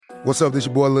What's up, this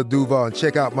your boy Lil Duval, and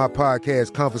check out my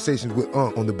podcast, Conversations with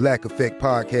Unc, on the Black Effect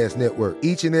Podcast Network.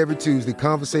 Each and every Tuesday,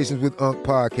 Conversations with Unc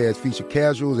podcast feature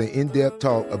casuals and in-depth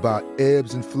talk about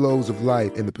ebbs and flows of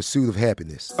life and the pursuit of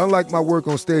happiness. Unlike my work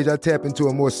on stage, I tap into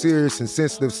a more serious and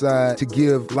sensitive side to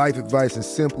give life advice and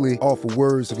simply offer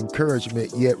words of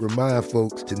encouragement, yet remind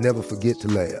folks to never forget to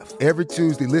laugh. Every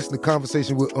Tuesday, listen to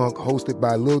Conversations with Unc, hosted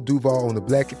by Lil Duval on the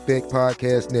Black Effect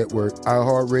Podcast Network,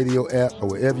 iHeartRadio app, or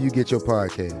wherever you get your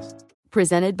podcasts.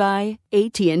 Presented by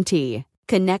AT&T.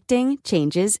 Connecting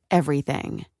changes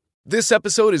everything. This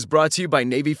episode is brought to you by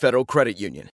Navy Federal Credit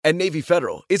Union. At Navy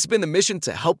Federal, it's been the mission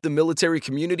to help the military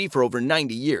community for over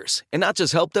 90 years. And not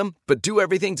just help them, but do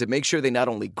everything to make sure they not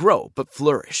only grow, but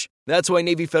flourish. That's why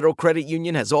Navy Federal Credit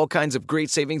Union has all kinds of great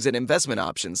savings and investment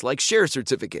options like share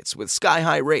certificates with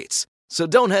sky-high rates. So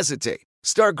don't hesitate.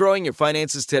 Start growing your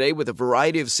finances today with a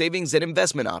variety of savings and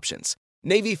investment options.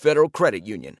 Navy Federal Credit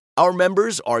Union. Our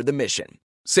members are the mission.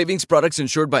 Savings products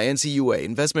insured by NCUA.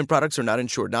 Investment products are not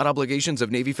insured, not obligations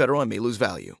of Navy Federal and may lose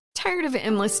value. Tired of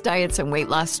endless diets and weight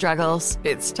loss struggles?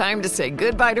 It's time to say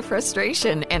goodbye to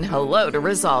frustration and hello to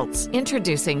results.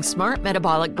 Introducing Smart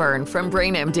Metabolic Burn from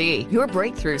BrainMD, your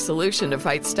breakthrough solution to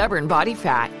fight stubborn body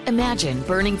fat. Imagine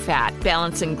burning fat,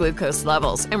 balancing glucose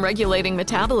levels, and regulating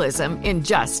metabolism in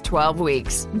just 12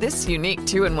 weeks. This unique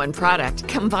 2-in-1 product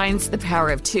combines the power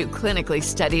of 2 clinically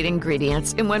studied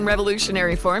ingredients in one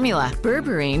revolutionary formula.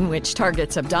 Berberine, which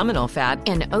targets abdominal fat,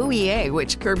 and OEA,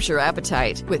 which curbs your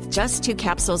appetite. With just 2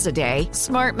 capsules a day,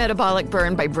 Smart Metabolic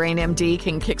Burn by BrainMD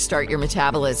can kickstart your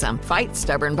metabolism, fight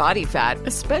stubborn body fat,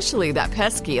 especially that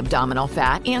pesky abdominal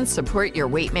fat, and support your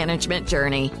weight management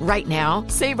journey. Right now,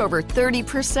 save over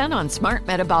 30% on Smart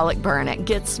Metabolic Burn at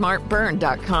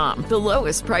GetSmartBurn.com. The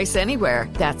lowest price anywhere.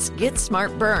 That's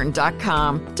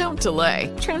GetSmartBurn.com. Don't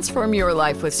delay. Transform your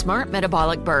life with Smart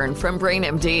Metabolic Burn from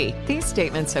BrainMD. These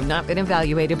statements have not been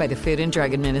evaluated by the Food and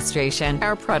Drug Administration.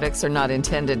 Our products are not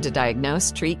intended to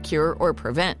diagnose, treat, cure, or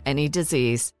prevent any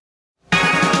disease. I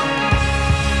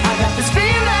got this feeling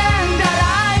that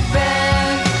I've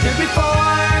been here before.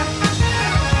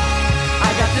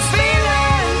 I got this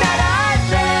feeling that I've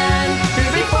been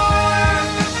here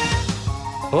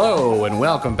before. Hello and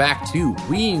welcome back to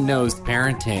We Knows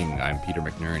Parenting. I'm Peter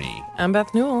McNerney. I'm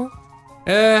Beth Newell.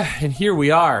 And here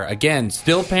we are again,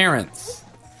 still parents.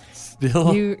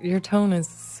 Still Your tone is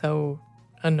so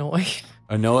annoyed.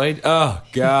 Annoyed? Oh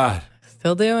God.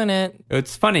 Still doing it.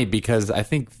 It's funny because I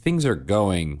think things are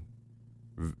going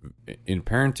in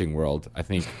parenting world, I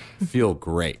think feel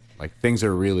great. Like things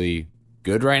are really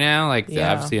good right now. Like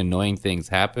obviously annoying things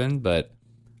happen, but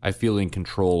I feel in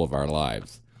control of our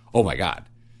lives. Oh my God.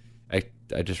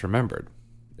 I just remembered.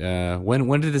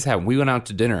 When did this happen? We went out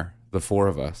to dinner, the 4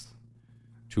 of us,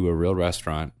 to a real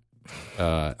restaurant.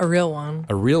 A real one.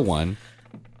 A real one.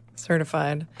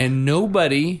 Certified. And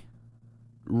nobody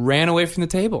ran away from the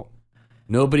table.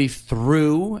 Nobody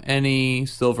threw any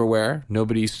silverware.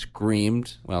 Nobody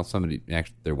screamed. Well, somebody,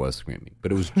 actually, there was screaming,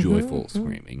 but it was joyful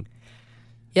screaming.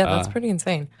 Yeah, that's pretty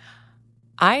insane.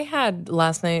 I had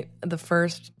last night the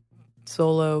first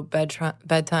solo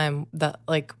bedtime that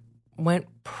like went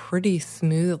pretty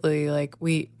smoothly. Like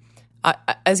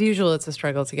as usual, it's a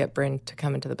struggle to get Bryn to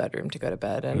come into the bedroom to go to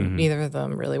bed, and neither of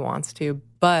them really wants to.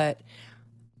 But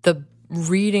the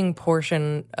reading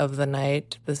portion of the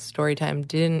night, the story time,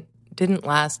 didn't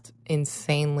last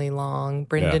insanely long.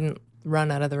 Bryn didn't run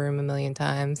out of the room a million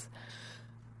times.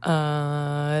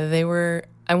 I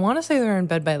want to say they were in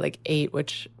bed by like 8,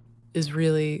 which is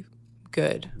really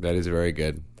good. That is very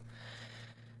good.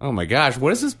 Oh my gosh,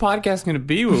 what is this podcast going to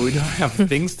be where we don't have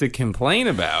things to complain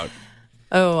about?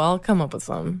 Oh, I'll come up with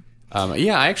some. I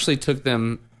actually took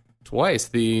them twice.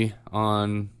 I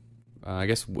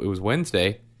guess it was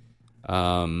Wednesday.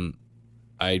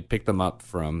 I picked them up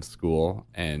from school,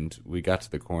 and we got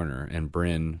to the corner, and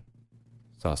Bryn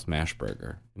saw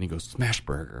Smashburger, and he goes,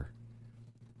 Smashburger.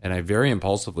 And I very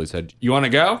impulsively said, you want to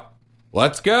go?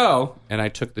 Let's go. And I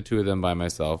took the 2 of them by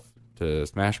myself to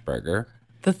Smashburger.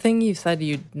 The thing you said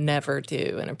you'd never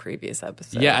do in a previous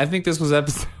episode. Yeah, I think this was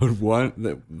episode 1,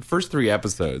 the first 3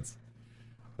 episodes.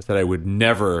 I said I would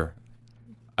never.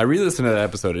 I re-listened to that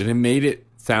episode, and it made it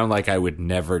sound like I would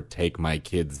never take my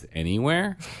kids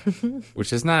anywhere,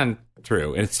 which is not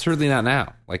true. And it's certainly not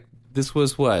now. Like, this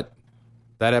was what?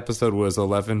 That episode was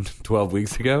 11, 12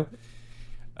 weeks ago.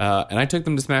 And I took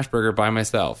them to Smashburger by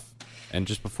myself. And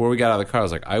just before we got out of the car, I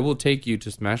was like, I will take you to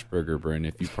Smashburger, Bryn,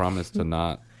 if you promise to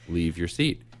not leave your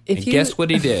seat. Guess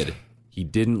what he did? He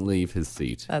didn't leave his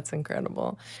seat. That's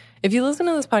incredible. If you listen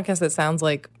to this podcast, it sounds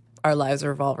like our lives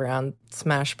revolve around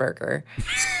Smashburger.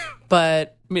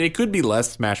 But I mean, it could be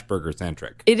less Smashburger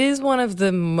centric. it is one of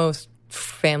the most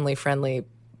family-friendly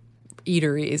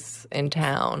eateries in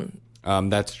town.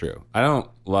 That's true. I don't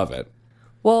love it.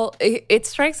 Well, it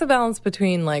strikes a balance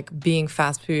between like being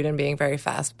fast food and being very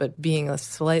fast, but being a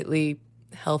slightly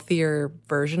healthier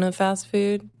version of fast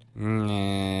food.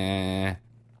 I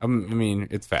mean,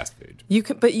 it's fast food. You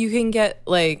can get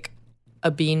like a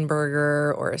bean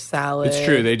burger or a salad. It's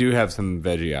true. They do have some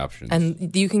veggie options.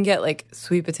 And you can get like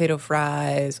sweet potato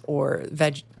fries or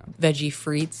veggie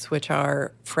frites, which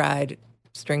are fried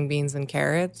string beans and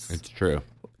carrots. It's true.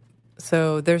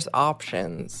 So there's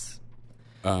options.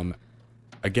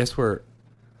 I guess did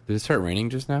it start raining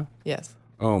just now? Yes.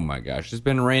 Oh my gosh, it's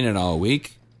been raining all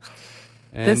week.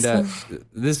 And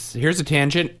here's a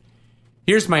tangent.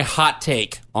 Here's my hot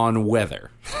take on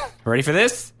weather. Ready for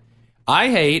this? I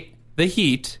hate the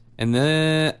heat, and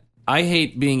I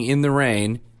hate being in the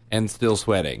rain and still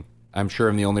sweating. I'm sure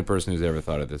I'm the only person who's ever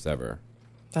thought of this ever.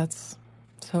 That's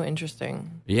so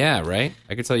interesting. Yeah, right?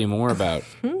 I could tell you more about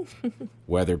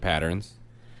weather patterns.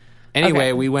 Anyway,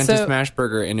 Okay, we went to so-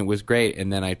 Smashburger, and it was great.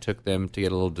 And then I took them to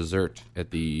get a little dessert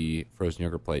at the frozen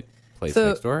yogurt place So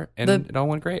next door, and it all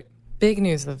went great. Big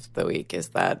news of the week is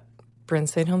that Bryn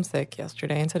stayed home sick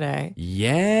yesterday and today.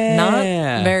 Yeah.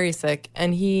 Not very sick.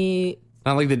 And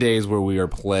Not like the days where we are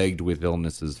plagued with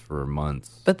illnesses for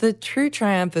months. but the true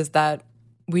triumph is that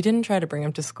we didn't try to bring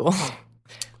him to school.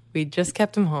 We just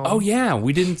kept him home. Oh, yeah.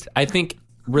 We didn't. I think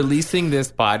releasing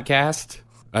this podcast,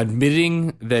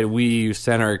 admitting that we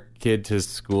sent our kid to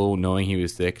school knowing he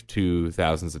was sick to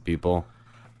thousands of people,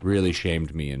 really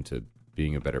shamed me into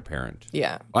being a better parent.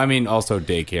 Yeah. I mean, also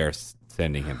daycare,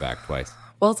 sending him back twice.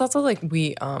 Well, it's also like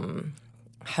we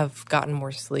have gotten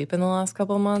more sleep in the last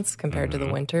couple of months compared to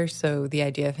the winter. So the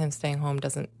idea of him staying home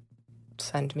doesn't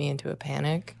send me into a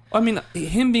panic. I mean,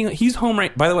 he's home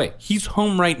right, by the way, he's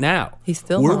home right now. He's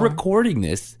still We're home. recording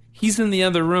this. He's in the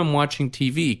other room watching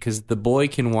TV because the boy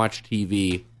can watch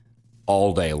TV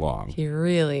all day long. He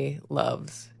really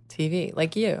loves TV,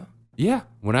 like you. Yeah.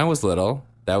 When I was little,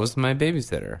 that was my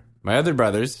babysitter. My other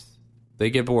brothers, they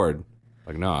get bored.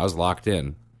 Like, no, I was locked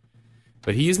in.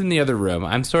 But he's in the other room.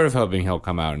 I'm sort of hoping he'll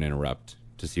come out and interrupt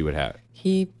to see what happens.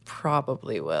 He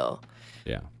probably will.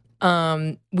 Yeah.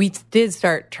 We did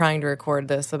start trying to record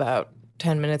this about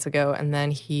 10 minutes ago, and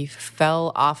then he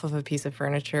fell off of a piece of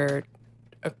furniture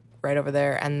right over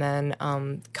there and then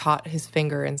caught his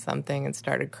finger in something and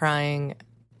started crying.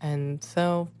 And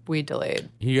so we delayed.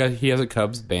 He has a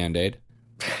Cubs Band-Aid.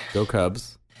 Go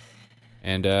Cubs.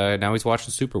 And now he's watching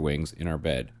Super Wings in our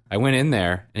bed. I went in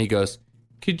there, and he goes,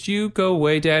 "Could you go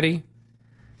away, Daddy?"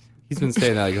 He's been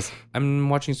saying that. He goes, "I'm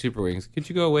watching Super Wings. Could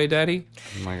you go away, Daddy?"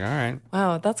 I'm like, all right.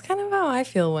 Wow, that's kind of how I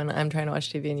feel when I'm trying to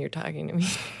watch TV and you're talking to me.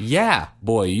 Yeah.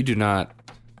 Boy, you do not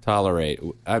tolerate...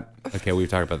 okay, we've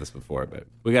talked about this before, but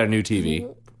we got a new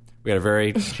TV. We got a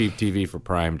very cheap TV for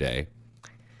Prime Day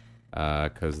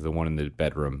because the one in the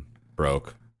bedroom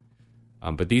broke.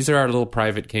 But these are our little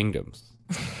private kingdoms.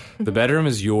 The bedroom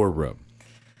is your room.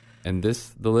 And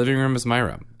the living room is my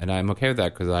room. And I'm okay with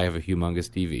that because I have a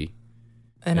humongous TV.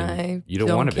 And I you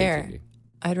don't want a big care. TV.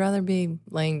 I'd rather be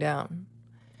laying down.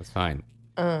 That's fine.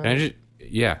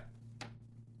 Yeah.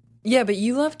 Yeah, but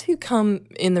you love to come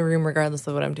in the room regardless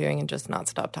of what I'm doing and just not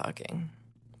stop talking.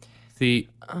 See,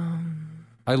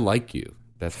 I like you.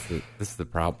 This is the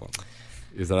problem.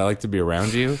 Is that I like to be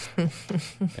around you.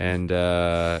 And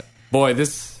boy,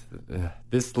 this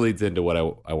leads into what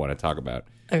I want to talk about.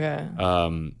 Okay.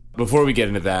 Before we get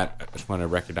into that, I just want to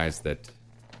recognize that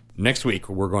next week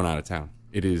we're going out of town.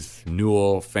 It is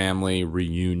Newell Family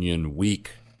Reunion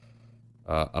Week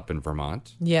up in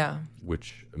Vermont. Yeah.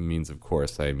 Which means, of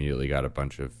course, I immediately got a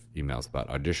bunch of emails about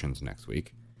auditions next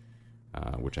week,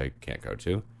 which I can't go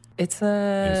to. It's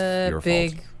a your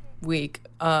big fault. week.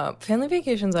 Family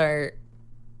vacations are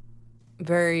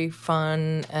very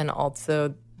fun and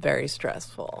also very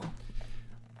stressful.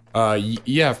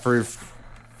 Yeah,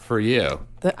 for you.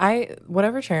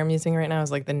 Whatever chair I'm using right now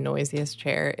is like the noisiest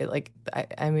chair. It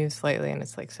I move slightly and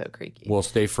it's like so creaky. Well,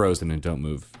 stay frozen and don't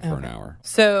move for an hour.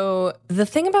 So the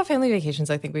thing about family vacations,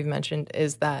 I think we've mentioned,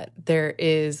 is that there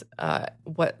is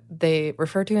what they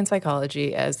refer to in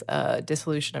psychology as a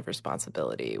dissolution of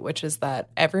responsibility, which is that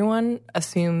everyone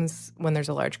assumes when there's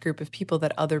a large group of people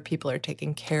that other people are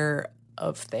taking care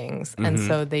of things, and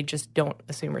so they just don't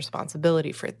assume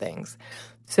responsibility for things.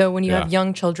 So when you have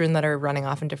young children that are running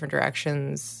off in different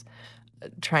directions,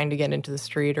 trying to get into the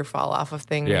street or fall off of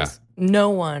things,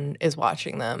 no one is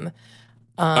watching them.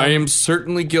 I am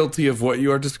certainly guilty of what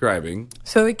you are describing.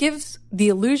 So it gives the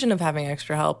illusion of having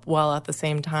extra help while at the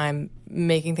same time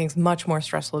making things much more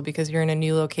stressful because you're in a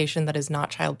new location that is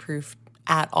not childproof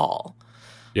at all.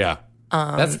 Yeah.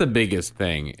 That's the biggest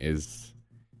thing is,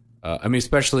 I mean,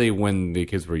 especially when the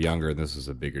kids were younger, this was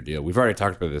a bigger deal. We've already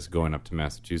talked about this going up to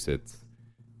Massachusetts.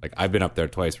 Like, I've been up there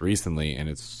twice recently, and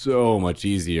it's so much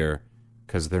easier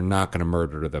because they're not going to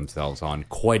murder themselves on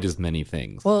quite as many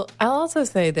things. Well, I'll also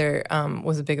say there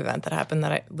was a big event that happened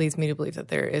that leads me to believe that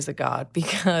there is a God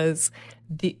because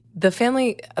the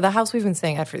house we've been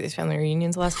staying at for these family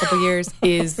reunions the last couple of years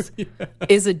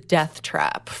is a death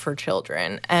trap for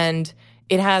children. And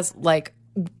it has, like,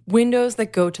 windows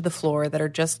that go to the floor that are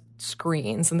just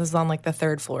screens. And this is on, like, the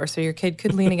 3rd floor. So your kid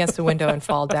could lean against a window and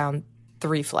fall down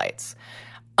 3 flights.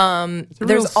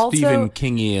 There's also Stephen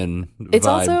Kingian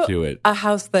vibe to it. A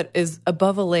house that is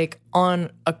above a lake on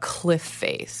a cliff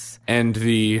face, and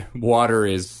the water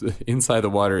is inside. The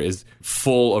water is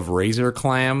full of razor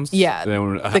clams. Yeah,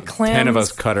 the clams. 10 of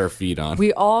us cut our feet on.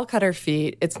 We all cut our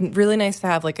feet. It's really nice to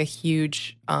have like a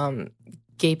huge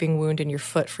gaping wound in your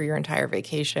foot for your entire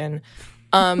vacation.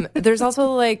 There's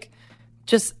also like.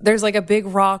 There's like a big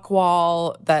rock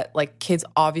wall that like kids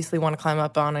obviously want to climb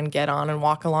up on and get on and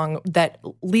walk along that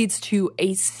leads to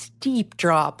a steep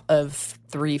drop of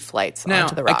 3 flights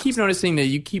onto the rocks. I keep noticing that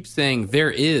you keep saying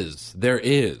there is,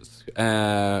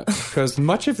 because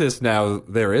much of this now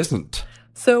there isn't.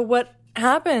 So what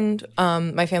happened,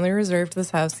 my family reserved this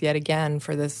house yet again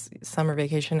for this summer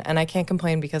vacation, and I can't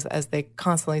complain because as they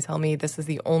constantly tell me, this is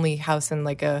the only house in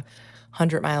like a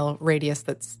 100-mile radius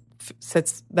that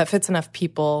fits enough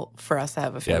people for us to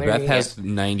have a family reunion. Yeah, Beth has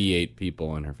 98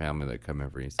 people in her family that come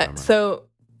every summer. So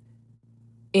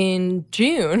in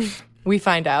June, we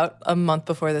find out a month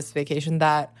before this vacation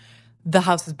that the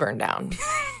house is burned down,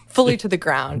 fully to the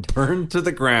ground. Burned to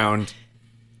the ground.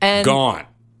 And gone.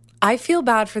 I feel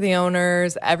bad for the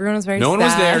owners. Everyone was very sad. No one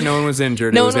was there. No one was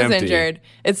injured. No one was empty. Injured.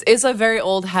 It's a very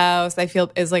old house. I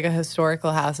feel it's like a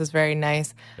historical house. It's very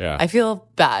nice. Yeah. I feel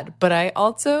bad, but I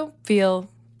also feel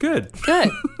Good.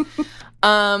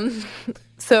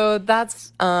 So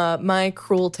that's my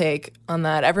cruel take on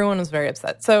that. Everyone was very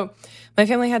upset. So my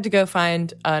family had to go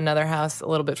find another house a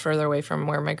little bit further away from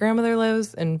where my grandmother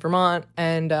lives in Vermont.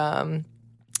 And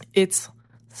it's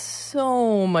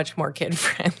so much more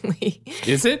kid-friendly.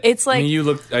 Is it? It's like... I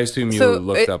assume you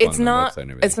looked up on the website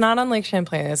and everything. It's not on Lake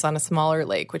Champlain. It's on a smaller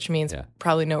lake, which means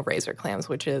probably no razor clams,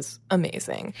 which is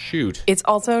amazing. Shoot. It's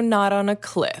also not on a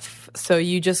cliff. So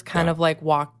you just kind of like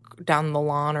walk down the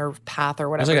lawn or path or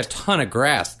whatever. There's like a ton of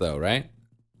grass though, right?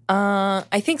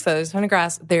 I think so. There's a ton of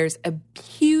grass. There's a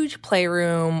huge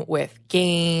playroom with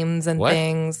games and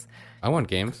things. I want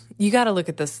games. You got to look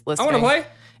at this listing. I want to play.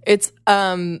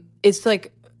 It's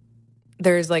like...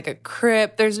 There's like a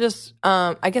crypt. There's just,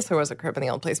 I guess there was a crypt in the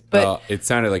old place, but it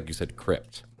sounded like you said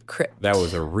crypt. Crypt. That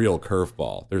was a real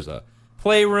curveball. There's a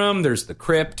playroom. There's the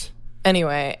crypt.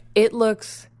 Anyway, it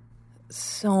looks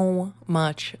so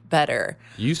much better.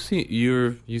 You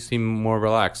seem more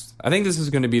relaxed. I think this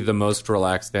is going to be the most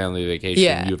relaxed family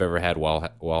vacation you've ever had while a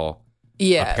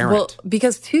parent. Well,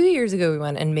 because 2 years ago we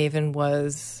went and Maven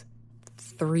was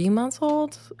 3 months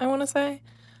old. I want to say.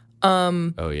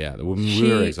 Oh yeah, we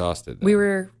were exhausted. We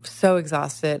were so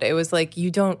exhausted. It was like you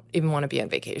don't even want to be on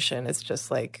vacation. It's just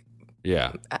like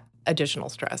additional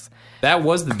stress. That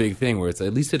was the big thing where it's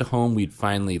at least at home we'd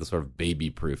finally sort of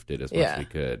baby-proofed it as much as we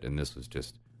could, and this was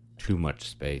just too much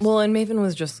space. Well, and Maven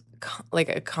was just like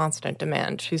a constant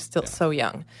demand. She's still so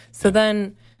young. So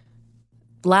then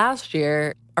last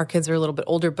year our kids are a little bit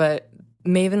older, but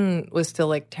Maven was still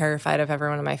like terrified of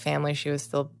everyone in my family. She was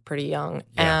still pretty young,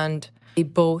 and they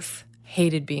both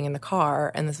hated being in the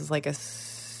car, and this is like a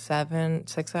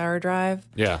 6-hour drive.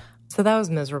 Yeah. So that was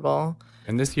miserable.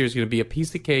 And this year's going to be a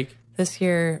piece of cake. This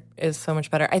year is so much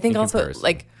better. I think also,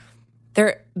 like,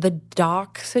 the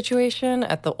dock situation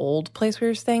at the old place we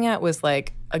were staying at was,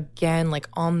 like, again, like,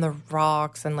 on the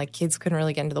rocks, and, like, kids couldn't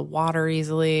really get into the water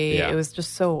easily. Yeah. It was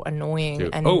just so annoying.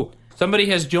 And somebody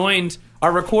has joined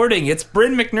our recording. It's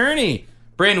Bryn McNerney.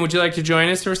 Bryn, would you like to join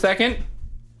us for a second?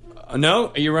 No?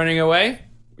 Are you running away?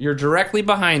 You're directly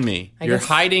behind me. You're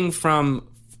hiding from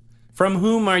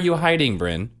whom are you hiding,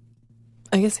 Bryn?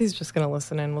 I guess he's just going to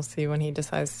listen in. We'll see when he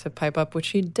decides to pipe up, which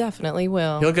he definitely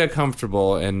will. He'll get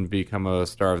comfortable and become a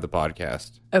star of the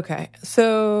podcast. Okay.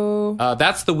 So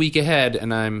that's the week ahead,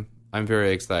 and I'm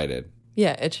very excited.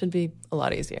 Yeah, it should be a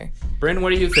lot easier. Bryn,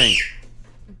 what do you think?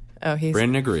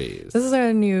 Bryn agrees. This is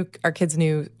our kids'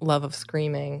 new love of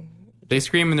screaming. They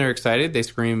scream when they're excited. They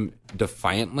scream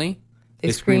defiantly.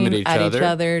 They scream at each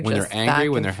other when they're angry,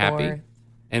 when they're happy.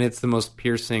 and it's the most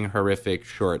piercing, horrific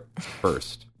short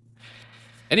burst.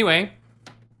 Anyway.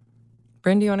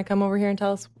 Bryn, do you want to come over here and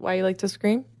tell us why you like to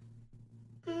scream?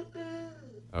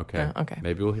 Okay. Okay.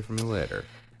 Maybe we'll hear from you later.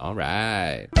 All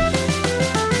right.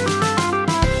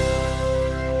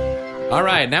 All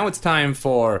right, now it's time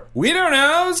for We Don't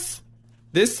Knows.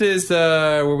 This is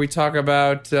where we talk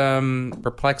about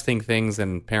perplexing things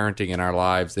and parenting in our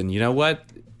lives. And you know what?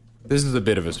 This is a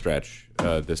bit of a stretch,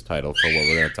 this title, for what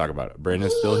we're going to talk about. Bryn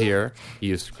is still here.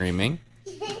 He is screaming.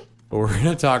 But we're going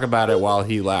to talk about it while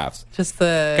he laughs.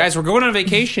 Guys, we're going on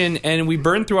vacation, and we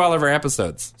burned through all of our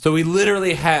episodes. So we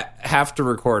literally have to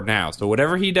record now. So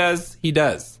whatever he does, he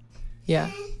does. Yeah.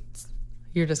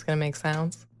 You're just going to make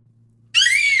sounds?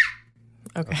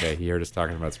 Okay, he heard us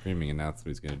talking about screaming, and that's what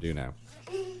he's going to do now.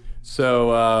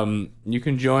 So you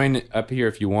can join up here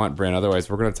if you want, Bryn. Otherwise,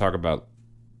 we're going to talk about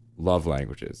love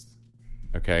languages.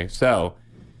 Okay, so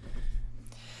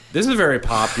this is a very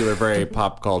popular, very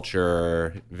pop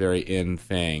culture, very in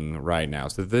thing right now.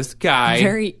 So this guy...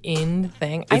 Very in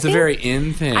thing? It's a very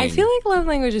in thing. I feel like love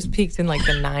languages peaked in like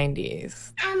the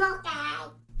 90s. I'm okay.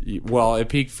 Well, it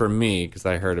peaked for me because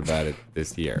I heard about it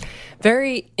this year.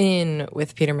 Very in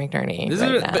with Peter McNerney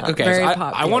now. Okay, very so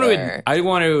popular. I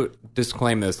want to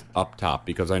disclaim this up top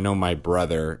because I know my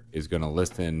brother is going to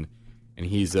listen, and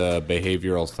he's a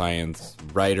behavioral science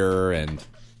writer, and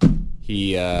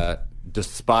he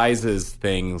despises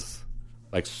things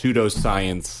like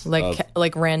pseudoscience,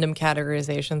 like random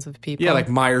categorizations of people. Yeah, like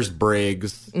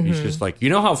Myers-Briggs. Mm-hmm. He's just like, you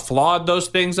know how flawed those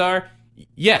things are?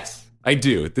 Yes, I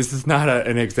do. This is not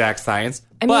an exact science.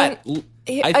 I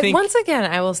think once again,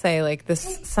 I will say, like,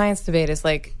 this science debate is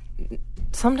like,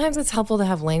 sometimes it's helpful to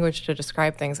have language to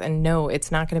describe things, and no,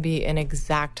 it's not going to be an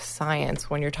exact science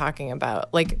when you're talking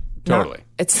about, like, totally.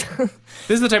 It's this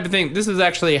is the type of thing. This is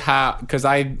actually how, because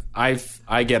I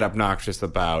get obnoxious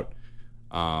about,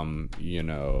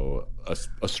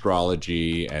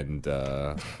 astrology and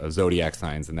zodiac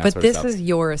signs and that sort of stuff. But this is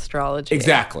your astrology.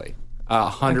 Exactly.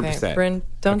 100%. Okay, Bryn,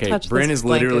 don't touch Bryn this is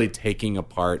literally blanket. taking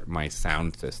apart my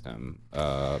sound system,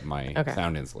 my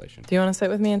sound insulation. Do you want to sit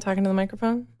with me and talk into the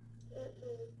microphone?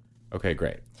 Okay,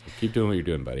 great. Keep doing what you're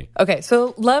doing, buddy. Okay,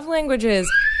 so love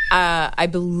languages, I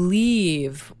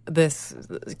believe this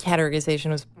categorization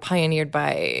was pioneered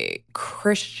by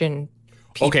Christian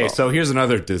people. Okay, so here's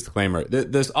another disclaimer.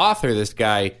 This author, this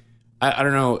guy, I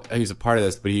don't know if he's a part of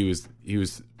this, but he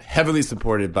was heavily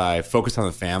supported by Focus on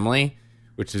the Family,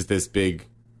 which is this big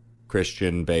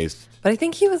Christian-based... But I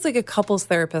think he was like a couples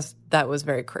therapist that was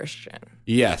very Christian.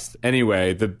 Yes.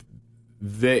 Anyway,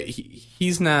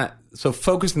 he's not... So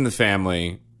Focus on the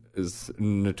Family is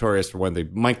notorious for one thing.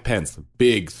 Mike Pence, a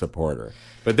big supporter.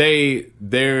 But they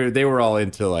were all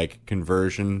into like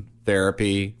conversion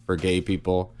therapy for gay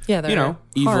people. Yeah, they're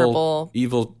horrible,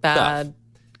 evil bad. Stuff.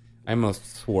 I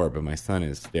almost swore, but my son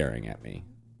is staring at me.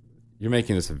 You're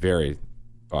making this very...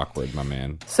 awkward, my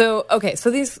man. So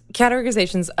these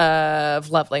categorizations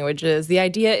of love languages, the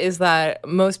idea is that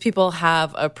most people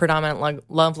have a predominant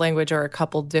love language or a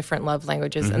couple different love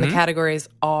languages, and the categories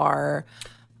are...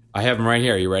 I have them right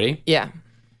here. Are you ready? Yeah.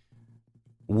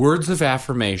 Words of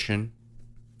affirmation.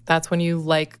 That's when you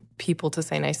like people to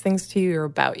say nice things to you or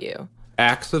about you.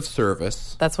 Acts of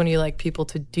service. That's when you like people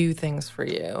to do things for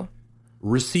you.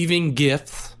 Receiving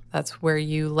gifts. That's where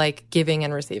you like giving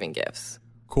and receiving gifts.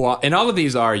 And all of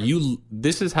these are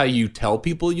this is how you tell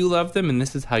people you love them, and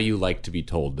this is how you like to be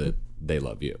told that they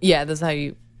love you. Yeah, this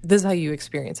is how you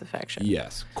experience affection.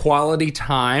 Yes. Quality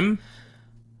time.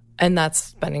 And that's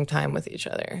spending time with each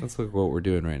other. Let's look at what we're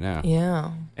doing right now.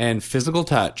 Yeah. And physical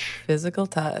touch. Physical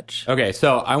touch. Okay,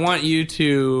 so I want you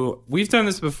to... We've done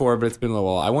this before, but it's been a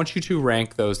little while. I want you to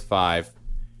rank those 5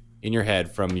 in your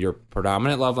head from your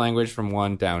predominant love language from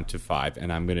 1 down to 5,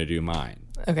 and I'm going to do mine.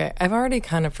 Okay, I've already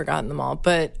kind of forgotten them all,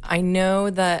 but I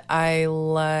know that I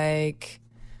like...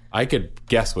 I could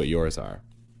guess what yours are.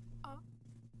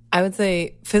 I would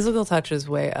say physical touch is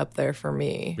way up there for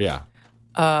me. Yeah.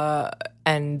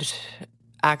 And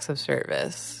acts of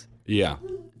service. Yeah.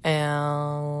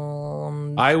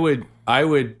 And I would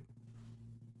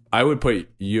put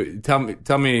you... Tell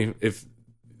me if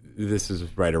this is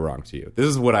right or wrong to you. This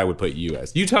is what I would put you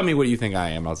as. You tell me what you think I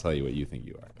am, I'll tell you what you think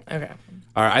you are. Okay.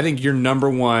 All right, I think your number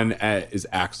 1 is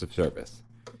acts of service.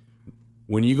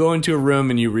 When you go into a room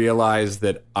and you realize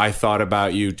that I thought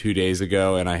about you 2 days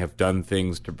ago and I have done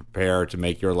things to prepare to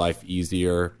make your life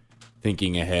easier,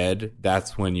 thinking ahead,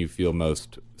 that's when you feel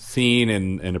most seen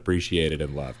and appreciated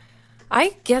and loved.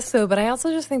 I guess so, but I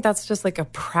also just think that's just like a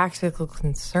practical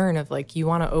concern of like you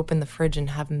want to open the fridge and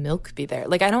have milk be there.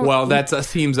 Like I don't. Well, that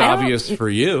seems obvious for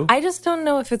you. I just don't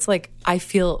know if it's like I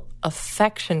feel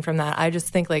affection from that. I just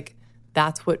think like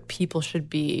that's what people should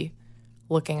be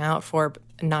looking out for,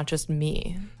 not just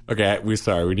me. Okay, we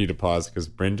need to pause because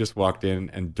Bryn just walked in,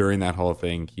 and during that whole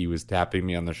thing, he was tapping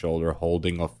me on the shoulder,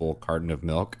 holding a full carton of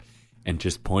milk, and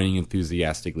just pointing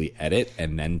enthusiastically at it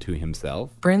and then to himself.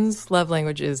 Bryn's love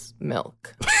language is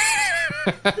milk.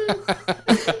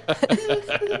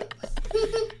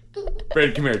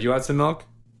 Bryn, come here. Do you want some milk?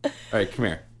 All right, come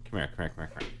here. All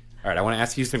right, I want to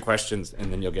ask you some questions,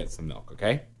 and then you'll get some milk,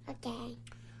 okay? Okay.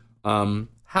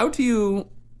 How do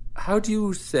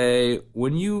you say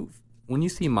when you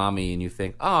see mommy and you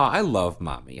think, oh, I love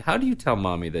mommy? How do you tell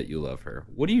mommy that you love her?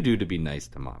 What do you do to be nice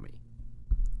to mommy?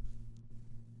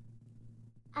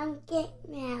 Get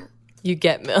milk. You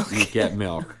get milk. You get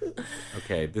milk.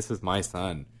 Okay, this is my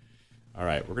son. All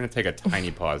right, we're going to take a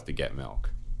tiny pause to get milk.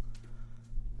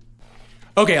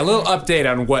 Okay, a little update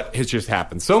on what has just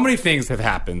happened. So many things have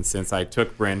happened since I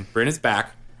took Bryn. Bryn is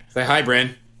back. Say hi,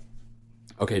 Bryn.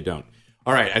 Okay, don't.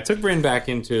 All right, I took Bryn back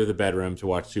into the bedroom to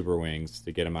watch Super Wings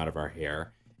to get him out of our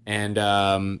hair. And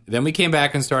then we came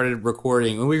back and started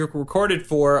recording. And we recorded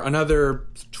for another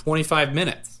 25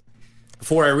 minutes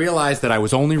before I realized that I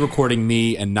was only recording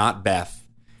me and not Beth.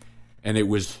 And it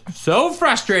was so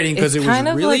frustrating because it was kind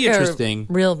of really like interesting.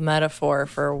 A real metaphor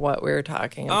for what we were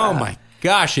talking about. Oh, my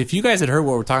gosh. If you guys had heard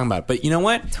what we're talking about. But you know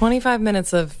what? 25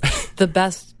 minutes of the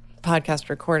best podcast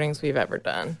recordings we've ever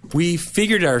done. We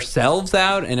figured ourselves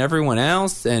out and everyone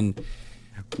else, and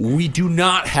we do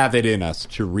not have it in us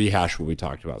to rehash what we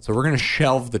talked about. So we're going to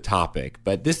shelve the topic.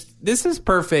 But this is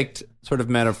perfect sort of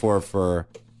metaphor for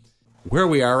where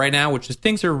we are right now, which is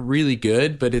things are really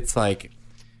good, but it's like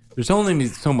there's only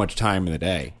so much time in the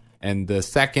day. And the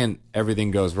second everything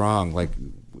goes wrong, like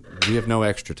we have no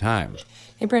extra time.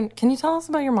 Hey, Bryn, can you tell us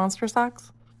about your monster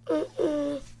socks?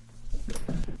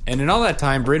 And in all that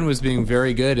time, Bryn was being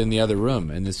very good in the other room.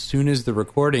 And as soon as the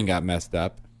recording got messed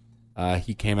up,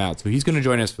 he came out. So he's going to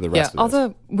join us for the rest of this.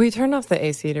 Although we turned off the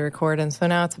AC to record, and so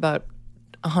now it's about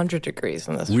 100 degrees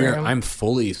in this room. I'm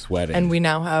fully sweating. And we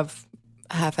now have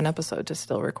half an episode to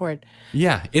still record.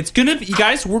 Yeah, it's going to be, you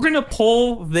guys, we're going to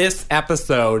pull this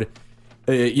episode.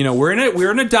 We're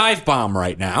in a dive bomb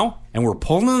right now, and we're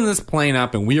pulling this plane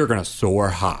up, and we are going to soar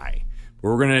high. But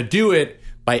we're going to do it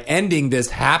by ending this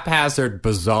haphazard,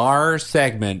 bizarre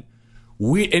segment.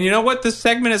 And you know what this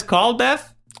segment is called,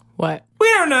 Beth? What? We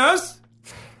don't know.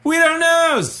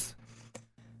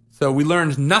 So we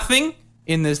learned nothing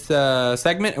in this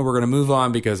segment, and we're going to move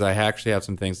on because I actually have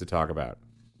some things to talk about.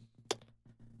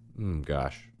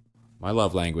 Gosh. My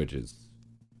love language is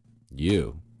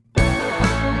you.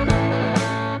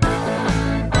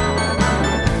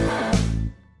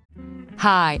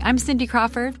 Hi, I'm Cindy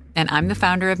Crawford, and I'm the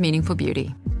founder of Meaningful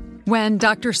Beauty. When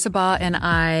Dr. Sabah and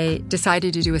I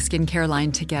decided to do a skincare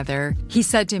line together, he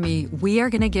said to me, we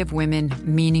are going to give women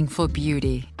meaningful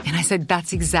beauty. And I said,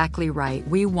 that's exactly right.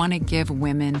 We want to give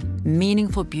women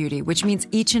meaningful beauty, which means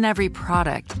each and every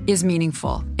product is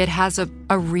meaningful. It has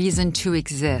a reason to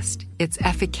exist. It's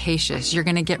efficacious. You're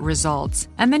going to get results.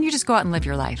 And then you just go out and live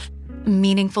your life.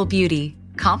 Meaningful Beauty.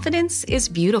 Confidence is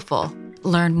beautiful.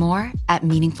 Learn more at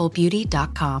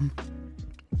meaningfulbeauty.com.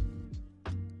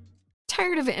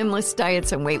 Tired of endless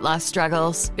diets and weight loss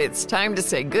struggles? It's time to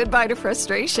say goodbye to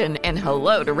frustration and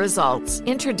hello to results.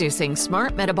 Introducing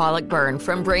Smart Metabolic Burn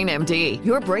from BrainMD,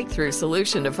 your breakthrough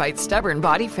solution to fight stubborn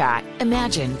body fat.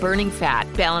 Imagine burning fat,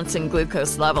 balancing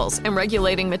glucose levels, and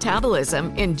regulating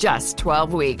metabolism in just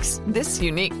 12 weeks. This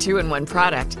unique 2-in-1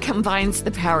 product combines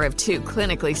the power of 2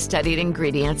 clinically studied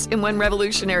ingredients in one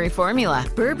revolutionary formula.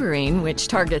 Berberine, which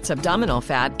targets abdominal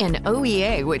fat, and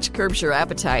OEA, which curbs your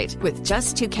appetite. With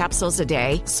just 2 capsules a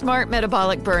day, Smart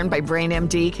Metabolic Burn by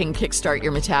BrainMD can kickstart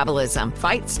your metabolism,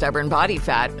 fight stubborn body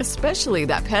fat, especially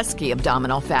that pesky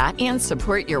abdominal fat, and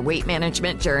support your weight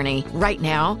management journey. Right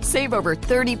now, save over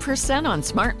 30% on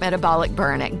Smart Metabolic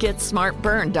Burn at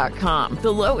GetSmartBurn.com.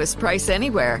 The lowest price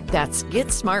anywhere. That's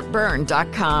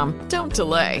GetSmartBurn.com. Don't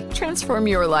delay. Transform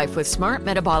your life with Smart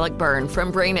Metabolic Burn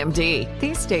from BrainMD.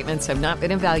 These statements have not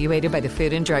been evaluated by the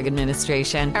Food and Drug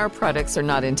Administration. Our products are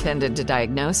not intended to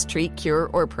diagnose, treat, cure,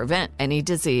 or prevent any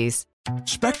disease.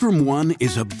 Spectrum One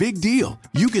is a big deal.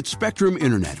 You get Spectrum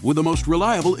Internet with the most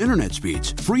reliable internet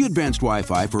speeds, free advanced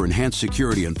Wi-Fi for enhanced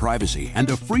security and privacy, and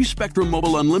a free Spectrum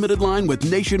Mobile Unlimited line with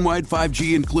nationwide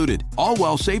 5G included, all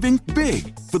while saving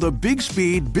big. For the big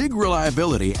speed, big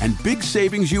reliability, and big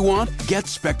savings you want, get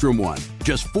Spectrum One.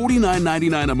 Just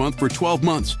 $49.99 a month for 12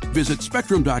 months. Visit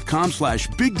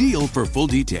spectrum.com/big deal for full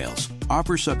details.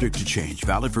 Offer subject to change.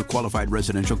 Valid for qualified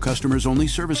residential customers only.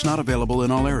 Service not available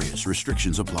in all areas.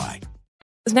 Restrictions apply.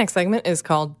 This next segment is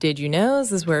called Did You Know?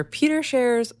 This is where Peter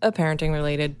shares a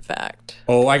parenting-related fact.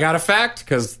 Oh, I got a fact,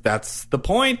 because that's the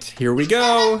point. Here we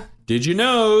go. Did you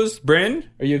know? Bryn,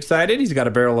 are you excited? He's got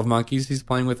a barrel of monkeys he's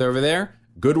playing with over there.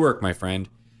 Good work, my friend.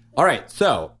 All right,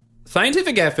 so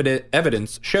scientific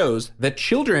evidence shows that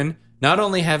children not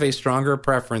only have a stronger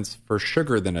preference for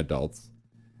sugar than adults,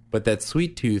 but that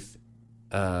sweet tooth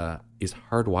is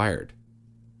hardwired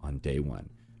on day one.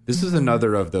 This is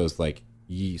another of those, like,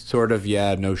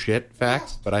 no shit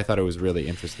facts, but I thought it was really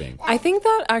interesting. I think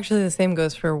that actually the same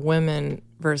goes for women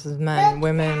versus men.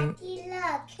 Women...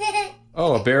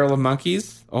 Oh, a barrel of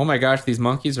monkeys? Oh my gosh, these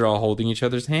monkeys are all holding each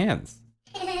other's hands.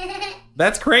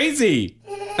 That's crazy.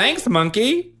 Thanks,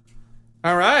 monkey.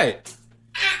 All right.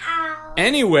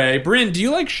 Anyway, Bryn, do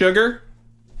you like sugar?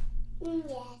 Yes.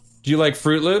 Do you like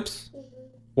Fruit Loops? Mm-hmm.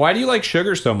 Why do you like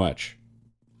sugar so much?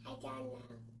 I don't know.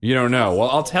 You don't know. Well,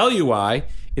 I'll tell you why.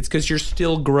 It's because you're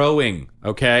still growing,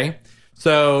 okay?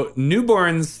 So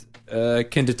newborns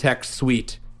can detect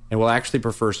sweet and will actually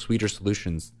prefer sweeter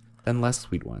solutions than less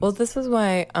sweet ones. Well, this is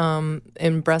why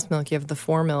in breast milk you have the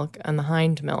foremilk and the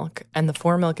hind milk. And the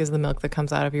foremilk is the milk that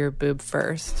comes out of your boob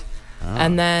first. Oh.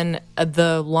 And then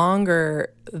the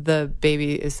longer the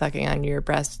baby is sucking on your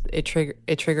breast, it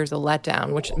triggers a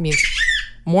letdown, which means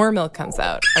more milk comes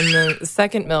out. And the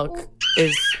second milk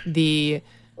is the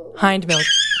hind milk.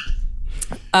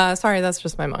 Sorry, that's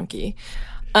just my monkey.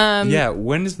 Yeah,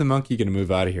 when is the monkey going to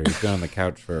move out of here? He's been on the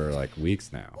couch for like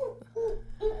weeks now.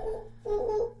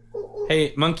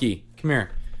 Hey, monkey, come here.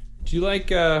 Do you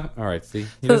like, all right, see,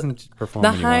 he doesn't perform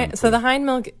when you want him So the hind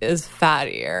milk is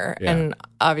fattier, and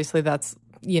obviously that's,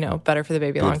 better for the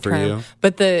baby long term.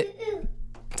 But the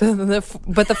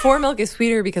foremilk is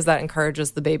sweeter because that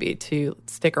encourages the baby to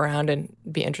stick around and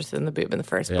be interested in the boob in the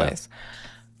first place.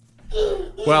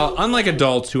 Well, unlike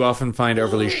adults who often find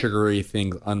overly sugary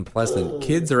things unpleasant,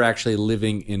 kids are actually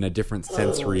living in a different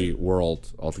sensory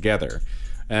world altogether.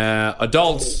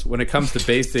 Adults, when it comes to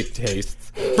basic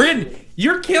tastes... Bryn,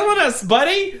 you're killing us,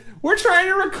 buddy! We're trying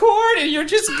to record and you're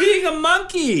just being a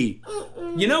monkey!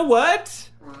 You know what?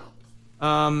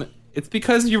 It's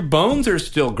because your bones are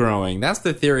still growing. That's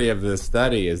the theory of this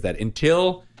study, is that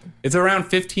until... It's around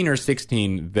 15 or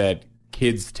 16 that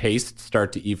kids' tastes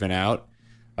start to even out.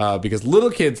 Because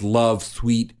little kids love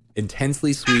sweet,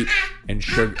 intensely sweet, and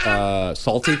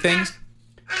salty things,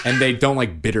 and they don't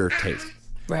like bitter tastes.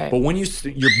 Right. But when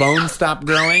your bones stop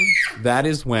growing, that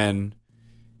is when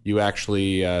you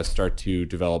actually start to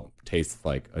develop tastes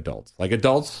like adults. Like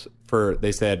adults,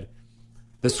 they said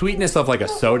the sweetness of like a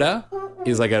soda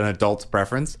is like an adult's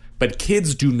preference, but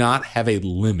kids do not have a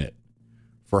limit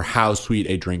for how sweet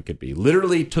a drink could be.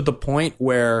 Literally to the point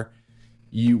where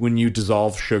when you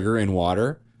dissolve sugar in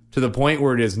water, to the point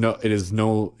where it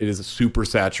is super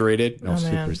saturated.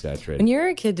 Super saturated. When you were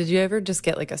a kid, did you ever just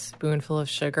get like a spoonful of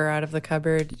sugar out of the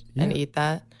cupboard and eat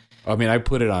that? I mean, I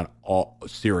put it on all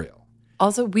cereal.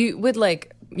 Also, we would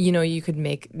you could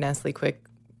make Nestle Quick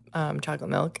chocolate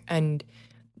milk, and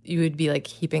you would be like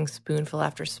heaping spoonful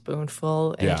after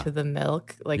spoonful into the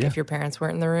milk, if your parents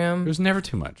weren't in the room. It was never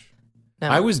too much. No.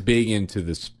 I was big into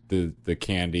the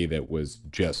candy that was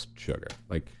just sugar,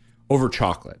 like over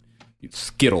chocolate.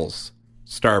 Skittles,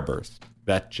 Starburst.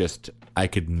 I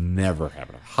could never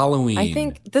have it. Halloween. I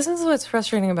think this is what's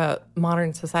frustrating about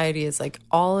modern society is like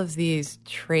all of these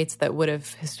traits that would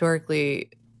have historically,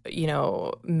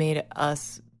 made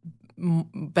us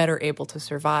better able to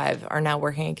survive are now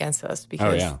working against us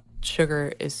because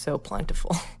sugar is so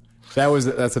plentiful.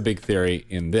 That's a big theory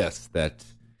in this, that,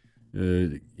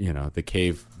 the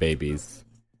cave babies,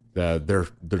 they're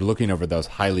looking over those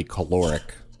highly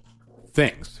caloric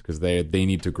things because they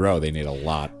need to grow. They need a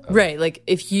lot of... Right. Like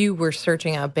if you were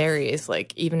searching out berries,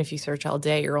 like even if you search all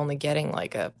day, you're only getting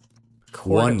like a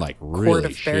quart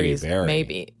of berries, berry.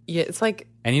 Maybe. Yeah, it's like...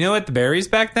 And you know what? The berries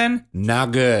back then,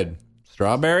 not good.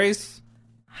 Strawberries?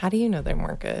 How do you know they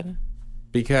weren't good?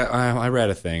 Because I read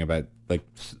a thing about like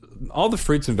all the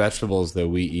fruits and vegetables that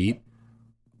we eat,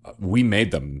 we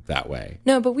made them that way.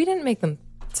 No, but we didn't make them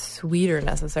sweeter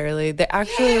necessarily. They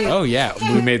actually... Oh, yeah.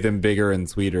 We made them bigger and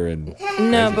sweeter and...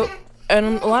 No, but in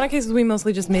a lot of cases, we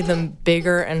mostly just made them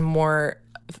bigger and more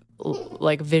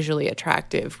like visually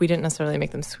attractive. We didn't necessarily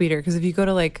make them sweeter because if you go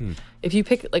to if you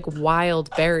pick like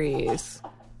wild berries...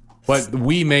 But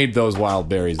we made those wild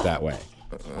berries that way.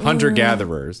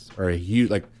 Hunter-gatherers are a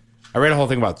huge... I read a whole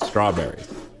thing about strawberries,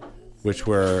 which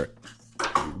were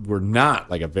not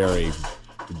like a very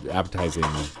appetizing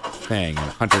thing, and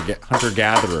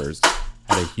hunter-gatherers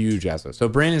had a huge aspect. So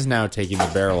Brain is now taking the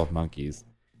barrel of monkeys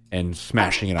and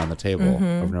smashing it on the table over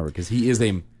and over because he is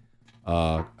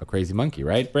a crazy monkey,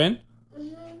 right, Brain?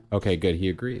 Okay, good. He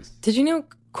agrees. Did you know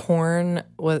corn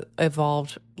was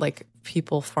evolved, like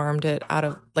people farmed it out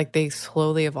of, like they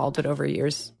slowly evolved it over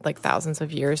years, like thousands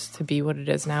of years to be what it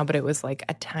is now, but it was like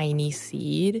a tiny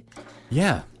seed.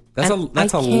 Yeah. That's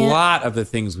a lot of the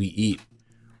things we eat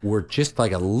were just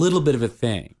like a little bit of a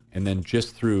thing. And then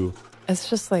just through... It's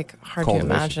just like hard to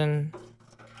imagine.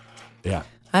 Yeah.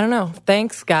 I don't know.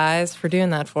 Thanks, guys, for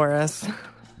doing that for us.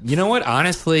 You know what?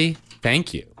 Honestly,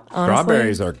 thank you.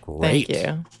 Strawberries are great. Thank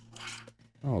you.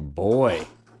 Oh, boy.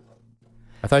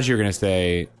 I thought you were going to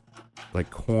say,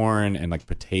 like, corn and, like,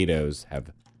 potatoes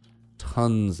have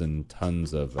tons and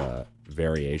tons of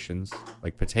variations.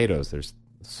 Like, potatoes, there's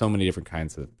so many different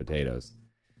kinds of potatoes.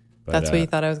 But, that's what you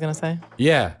thought I was going to say?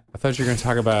 Yeah. I thought you were going to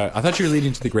talk about... I thought you were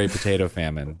leading to the Great Potato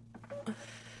Famine.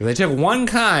 They took one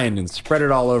kind and spread it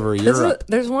all over Europe.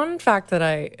 There's one fact that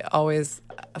I always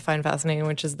find fascinating,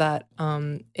 which is that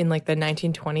in like the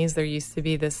 1920s, there used to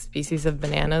be this species of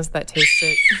bananas that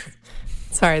tasted...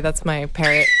 Sorry, that's my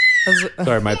parrot.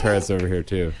 Sorry, my parrot's over here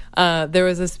too. There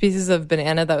was a species of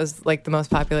banana that was like the most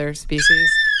popular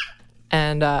species.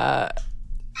 And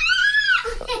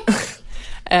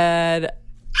and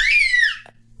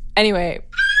anyway...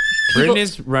 Bryn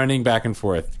is running back and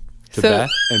forth to Beth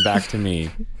and back to me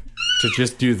to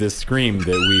just do this scream that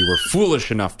we were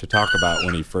foolish enough to talk about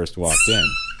when he first walked in.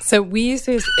 So we used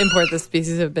to import this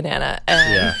species of banana.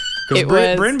 And yeah.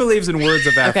 Because Bryn believes in words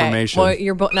of affirmation. Well,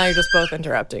 now you're just both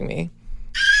interrupting me.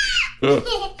 Come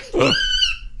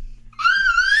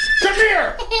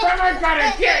here! Someone's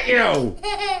gonna get you!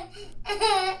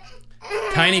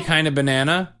 Tiny kind of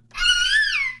banana.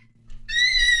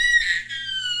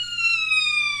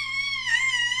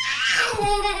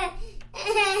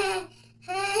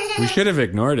 We should have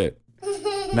ignored it.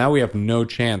 Now we have no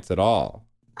chance at all.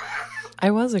 I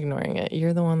was ignoring it.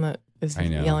 You're the one that is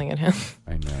yelling at him.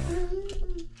 I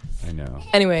know.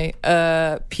 Anyway,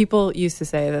 people used to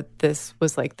say that this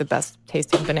was like the best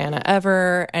tasting banana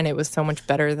ever, and it was so much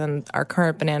better than our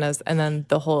current bananas, and then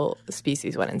the whole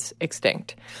species went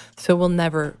extinct. So we'll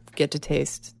never get to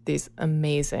taste these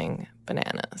amazing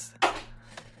bananas.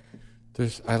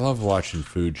 I love watching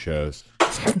food shows.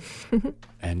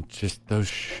 And just those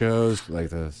shows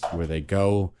like this where they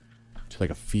go to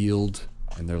like a field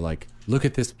and they're like, look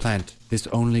at this plant. This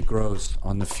only grows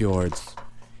on the fjords.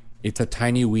 It's a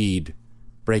tiny weed.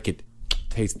 Break it.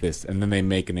 Taste this. And then they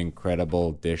make an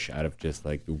incredible dish out of just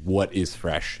like what is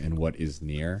fresh and what is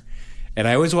near. And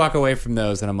I always walk away from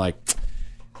those and I'm like,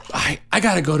 I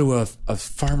got to go to a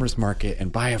farmer's market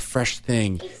and buy a fresh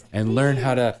thing and learn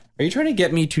how to... Are you trying to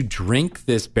get me to drink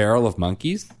this barrel of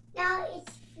monkeys? No,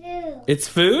 it's food. It's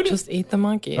food? Just eat the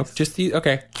monkeys. Oh, just eat...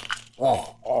 Okay.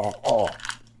 Oh.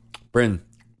 Bryn,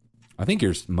 I think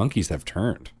your monkeys have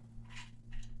turned.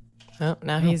 Oh,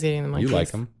 now he's eating the monkeys. You like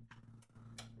them.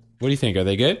 What do you think? Are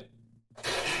they good?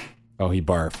 Oh, he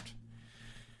barfed.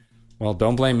 Well,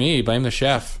 don't blame me. Blame the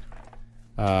chef.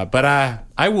 But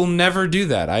I will never do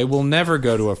that. I will never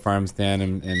go to a farm stand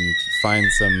and find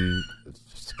some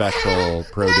special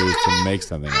produce and make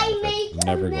something out of it. I'm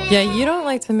never going to. Yeah, you don't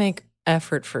like to make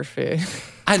effort for food.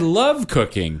 I love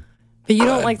cooking. But you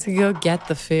don't like to go get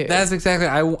the food. That's exactly.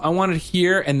 I want it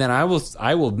here, and then I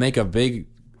will make a big,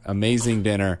 amazing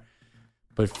dinner.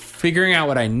 But figuring out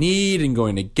what I need and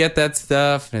going to get that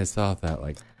stuff, and it's all that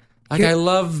like I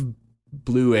love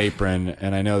Blue Apron,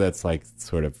 and I know that's like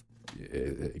sort of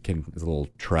it's a little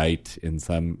trite in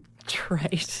some.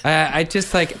 Trite. I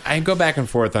just like I go back and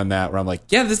forth on that where I'm like,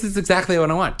 yeah, this is exactly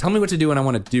what I want. Tell me what to do, and I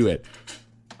want to do it.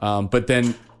 But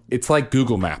then it's like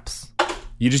Google Maps.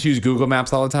 You just use Google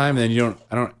Maps all the time, and then you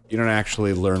don't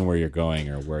actually learn where you're going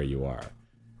or where you are.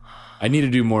 I need to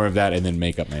do more of that and then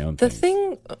make up my own things. The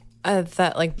thing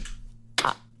that like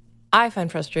I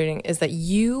find frustrating is that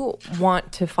you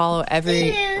want to follow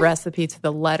every recipe to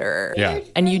the letter. Yeah.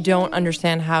 And you don't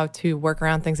understand how to work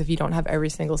around things if you don't have every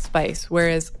single spice.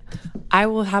 Whereas I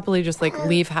will happily just like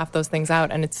leave half those things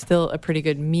out and it's still a pretty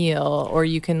good meal, or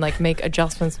you can like make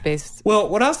adjustments based. Well,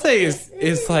 what I'll say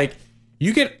is like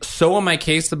you get so on my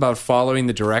case about following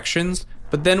the directions,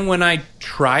 but then when I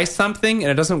try something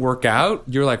and it doesn't work out,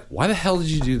 you're like, why the hell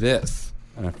did you do this?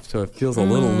 And so it feels a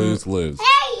little lose-lose. Hey,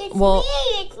 it's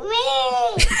me.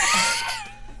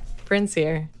 Bryn's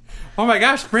here. Oh my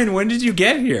gosh, Bryn, when did you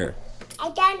get here? I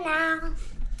don't know.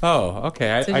 Oh,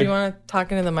 okay. Did you want to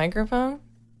talk into the microphone?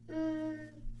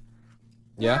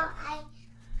 Yeah? No,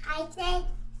 I said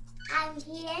I'm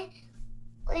here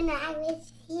when I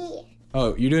was here.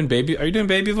 Oh, are you doing baby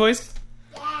voice?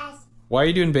 Yes. Why are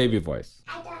you doing baby voice?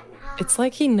 I don't know. It's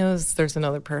like he knows there's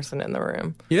another person in the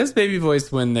room. He does baby voice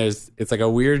when it's like a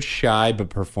weird, shy, but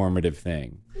performative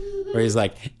thing. Where he's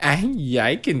like,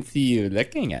 I can see you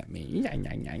looking at me. Yeah,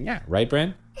 yeah, yeah, yeah. Right,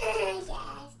 Bryn? Yes.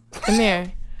 Come here.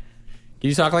 Can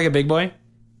you talk like a big boy?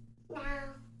 No.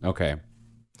 Okay.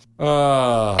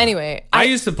 Anyway, I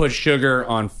used to put sugar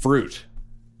on fruit.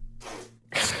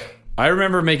 I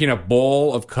remember making a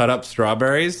bowl of cut up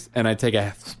strawberries, and I'd take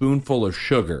a spoonful of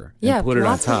sugar and put it on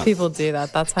lots top. of people do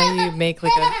that. That's how you make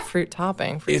like a fruit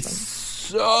topping. For It's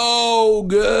so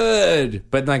good,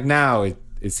 but like now it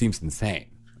seems insane,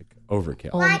 like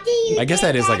overkill. Why do you I guess do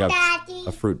that is like Daddy?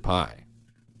 a fruit pie.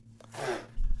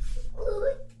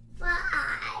 Fruit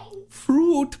pie.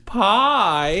 Fruit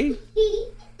pie.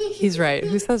 He's right.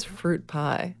 Who says fruit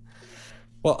pie?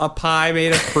 Well, a pie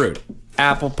made of fruit.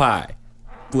 Apple pie.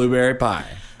 Blueberry pie.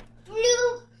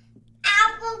 Blue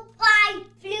apple pie.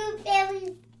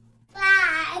 Blueberry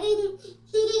pie.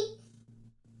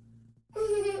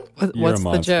 You're What's a the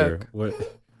monster. joke?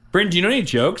 What? Bryn, do you know any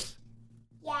jokes?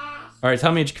 Yes. All right,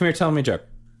 come here, tell me a joke.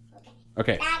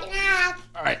 Okay. Knock, knock.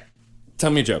 All right. Tell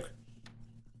me a joke.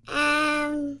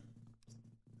 Knock,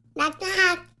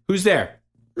 knock. Who's there?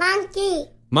 Monkey.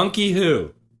 Monkey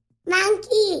who?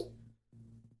 Monkey.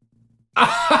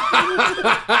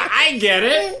 I get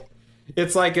it.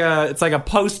 It's like a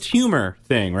post-humor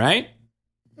thing, right?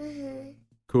 Mm-hmm.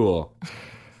 Cool.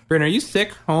 Bryn, are you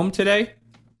sick home today?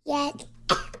 Yes.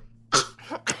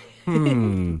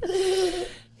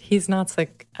 He's not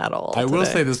sick at all. I will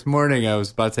today. say this morning I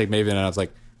was about to take Maven and I was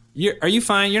like, are you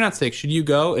fine? You're not sick. Should you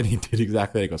go? And he did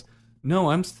exactly that. He goes, no,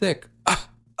 I'm sick.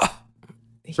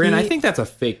 Bryn, I think that's a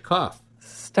fake cough.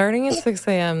 Starting at 6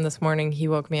 a.m. this morning, he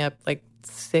woke me up like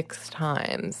 6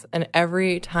 times. And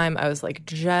every time I was like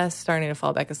just starting to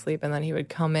fall back asleep. And then he would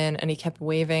come in and he kept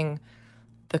waving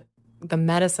the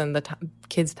medicine, the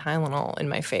kid's Tylenol in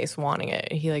my face, wanting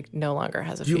it. He like no longer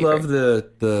has a fever. You love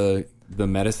the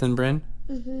medicine, Bryn?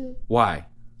 Mm-hmm. Why?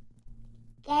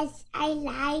 Yes, I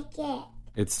like it.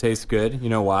 It tastes good. You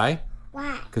know why?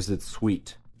 Why? Because it's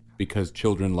sweet. Because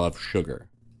children love sugar.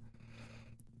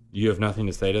 You have nothing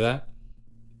to say to that?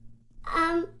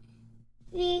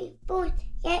 People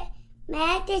get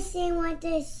medicine when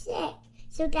they're sick,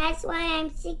 so that's why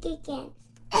I'm sick again.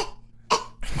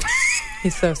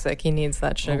 He's so sick. He needs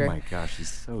that sugar. Oh my gosh,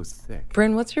 he's so sick.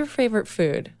 Bryn, what's your favorite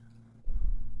food?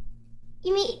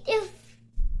 You mean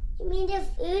the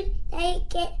food that I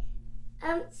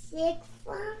get sick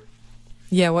from?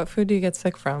 Yeah, what food do you get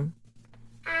sick from?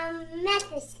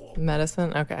 Medicine.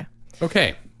 Medicine? Okay.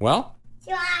 Okay, well.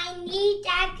 So I need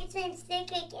that because I'm sick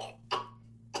again.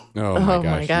 Oh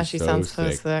my gosh, he sounds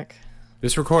so sick.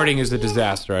 This recording is a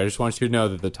disaster. I just want you to know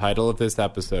that the title of this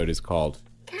episode is called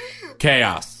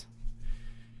Chaos.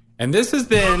 And this has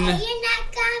been... You're not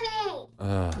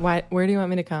coming. Why? Where do you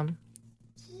want me to come?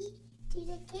 To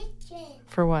the kitchen.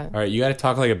 For what? All right, you got to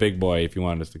talk like a big boy if you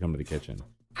want us to come to the kitchen.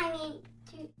 I mean,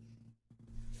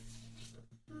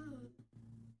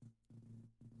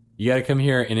 You got to come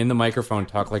here and in the microphone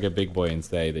talk like a big boy and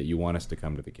say that you want us to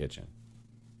come to the kitchen.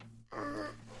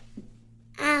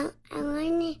 I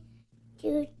want to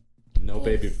do... No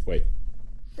baby... Wait.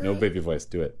 No baby voice.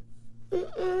 Do it.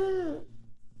 Mm-mm.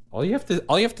 All you have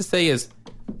to say is,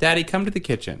 Daddy, come to the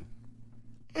kitchen.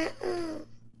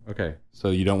 Okay,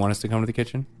 so you don't want us to come to the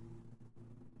kitchen?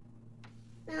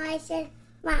 No, I said,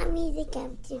 Mommy to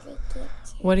come to the kitchen.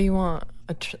 What do you want?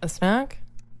 A snack?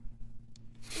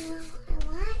 No,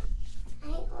 I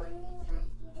only want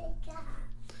you to go.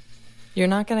 You're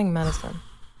not getting medicine.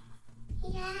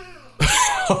 Yeah.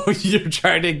 Oh, you're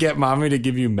trying to get Mommy to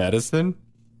give you medicine?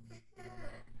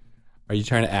 Are you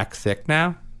trying to act sick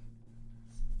now?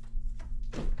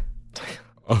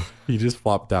 Oh, he just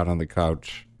flopped down on the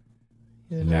couch.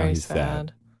 Now he's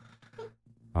sad.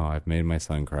 Oh, I've made my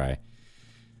son cry.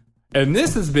 And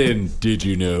this has been Did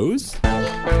You Knows?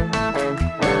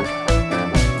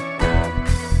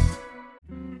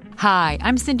 Hi,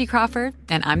 I'm Cindy Crawford,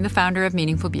 and I'm the founder of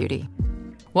Meaningful Beauty.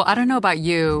 Well, I don't know about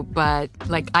you, but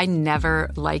I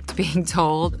never liked being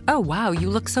told, oh, wow, you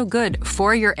look so good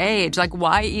for your age.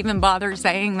 Why even bother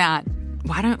saying that?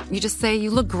 Why don't you just say you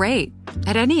look great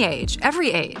at any age,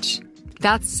 every age?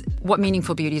 That's what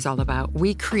Meaningful Beauty is all about.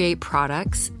 We create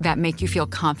products that make you feel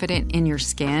confident in your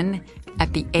skin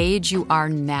at the age you are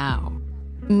now.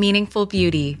 Meaningful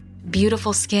Beauty.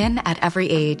 Beautiful skin at every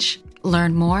age.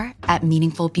 Learn more at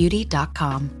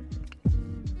meaningfulbeauty.com.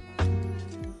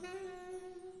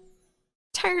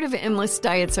 Tired of endless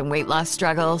diets and weight loss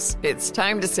struggles? It's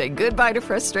time to say goodbye to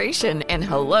frustration and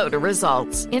hello to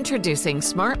results. Introducing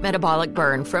Smart Metabolic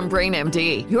Burn from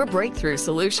BrainMD, your breakthrough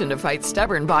solution to fight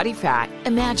stubborn body fat.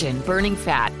 Imagine burning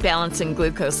fat, balancing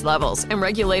glucose levels, and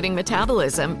regulating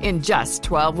metabolism in just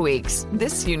 12 weeks.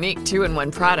 This unique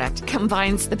 2-in-1 product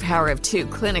combines the power of 2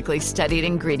 clinically studied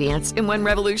ingredients in one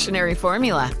revolutionary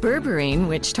formula. Berberine,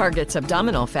 which targets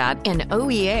abdominal fat, and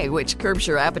OEA, which curbs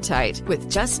your appetite. With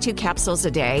just 2 capsules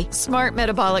a day, Smart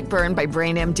Metabolic Burn by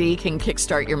BrainMD can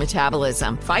kickstart your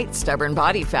metabolism, fight stubborn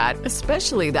body fat,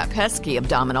 especially that pesky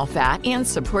abdominal fat, and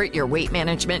support your weight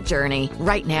management journey.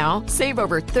 Right now, save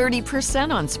over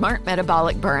 30% on Smart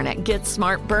Metabolic Burn at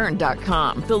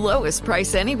GetSmartBurn.com. The lowest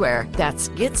price anywhere. That's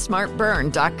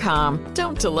GetSmartBurn.com.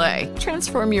 Don't delay.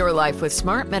 Transform your life with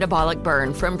Smart Metabolic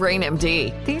Burn from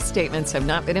BrainMD. These statements have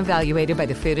not been evaluated by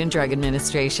the Food and Drug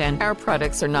Administration. Our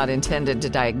products are not intended to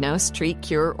diagnose, treat,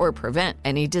 cure, or prevent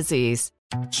any disease.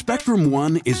 Spectrum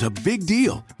One is a big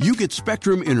deal. You get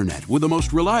Spectrum Internet with the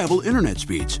most reliable internet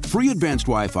speeds, free advanced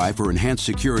Wi-Fi for enhanced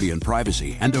security and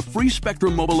privacy, and a free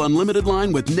Spectrum Mobile Unlimited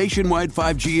line with nationwide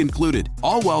 5G included,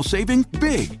 all while saving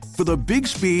big. For the big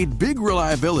speed, big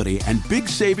reliability, and big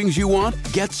savings you want,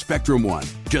 get Spectrum One.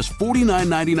 Just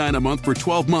 $49.99 a month for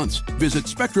 12 months. Visit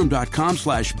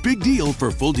spectrum.com/big deal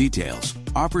for full details.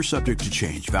 Offer subject to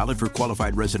change. Valid for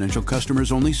qualified residential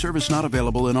customers only. Service not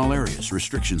available in all areas.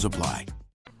 Restrictions apply.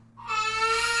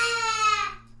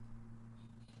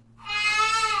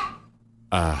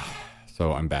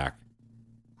 So I'm back.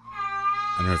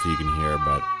 I don't know if you can hear,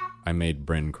 but I made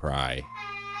Bryn cry.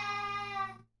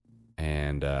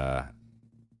 And I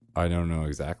don't know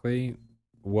exactly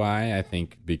why. I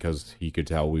think because he could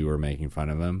tell we were making fun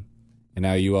of him. And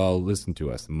now you all listen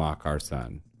to us mock our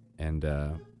son. And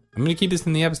I'm going to keep this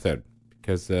in the episode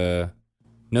because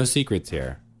no secrets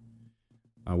here.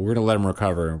 We're going to let him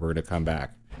recover and we're going to come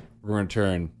back. We're going to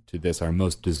turn to this, our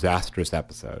most disastrous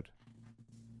episode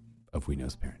of We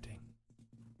Knows Parenting.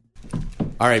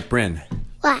 All right, Bryn.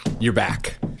 What? You're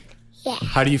back. Yeah.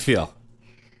 How do you feel?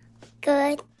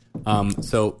 Good.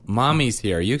 So Mommy's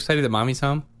here. Are you excited that Mommy's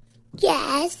home?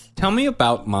 Yes. Tell me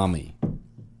about Mommy.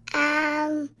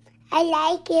 I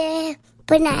like it,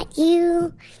 but not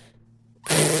you.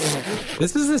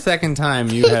 This is the second time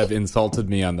you have insulted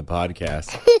me on the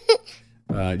podcast.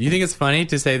 Do you think it's funny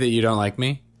to say that you don't like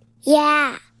me?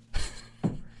 Yeah.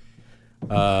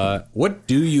 What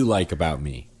do you like about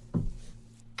me?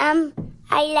 I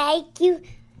like you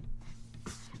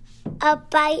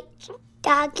about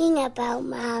talking about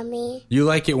Mommy. You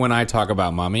like it when I talk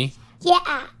about Mommy?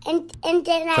 Yeah, and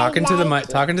then talking to the mic.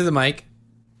 Talking to the mic.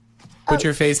 Put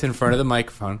your face in front of the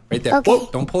microphone, right there. Okay. Whoa,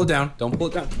 don't pull it down. Don't pull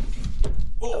it down.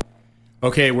 Whoa.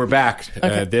 Okay, we're back.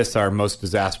 Okay. This our most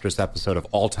disastrous episode of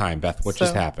all time. Beth, what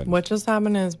just happened? What just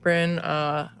happened is Bryn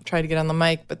tried to get on the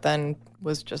mic, but then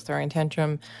was just throwing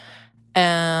tantrum,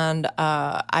 and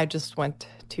I just went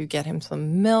to get him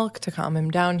some milk to calm him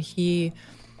down.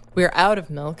 We're out of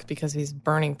milk because he's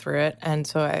burning through it, and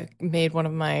so I made one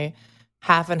of my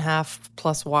half and half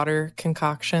plus water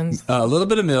concoctions. A little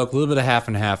bit of milk, a little bit of half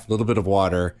and half, a little bit of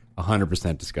water,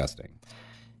 100% disgusting.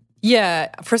 Yeah,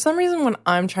 for some reason when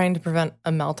I'm trying to prevent a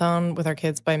meltdown with our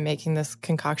kids by making this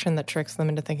concoction that tricks them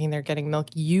into thinking they're getting milk,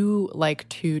 you like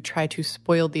to try to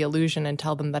spoil the illusion and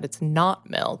tell them that it's not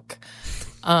milk.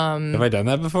 Have I done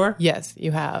that before? Yes,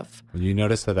 you have. You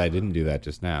noticed that I didn't do that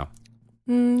just now.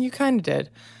 You kind of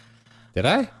did. Did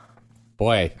I?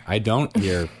 Boy, I don't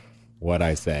hear what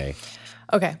I say.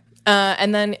 Okay.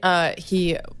 And then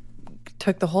he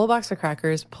took the whole box of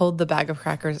crackers, pulled the bag of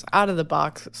crackers out of the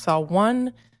box, saw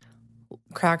one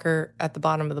cracker at the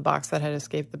bottom of the box that had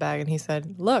escaped the bag, and he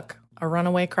said, "Look, a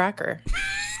runaway cracker."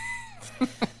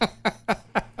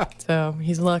 So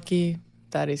he's lucky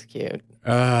that he's cute.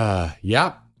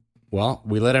 Yeah. Well,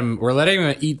 we're letting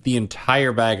him eat the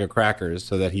entire bag of crackers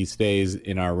so that he stays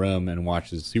in our room and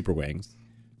watches Super Wings,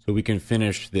 so we can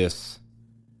finish this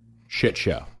shit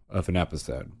show of an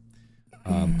episode.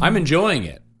 I'm enjoying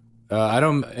it.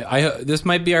 This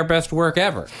might be our best work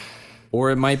ever, or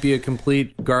it might be a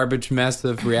complete garbage mess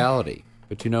of reality.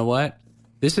 But you know what?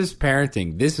 This is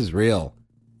parenting. This is real,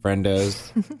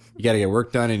 friendos. You got to get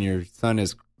work done, and your son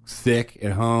is sick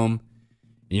at home.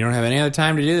 And you don't have any other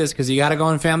time to do this because you got to go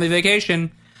on family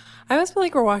vacation. I always feel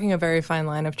like we're walking a very fine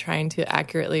line of trying to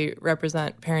accurately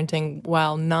represent parenting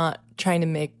while not trying to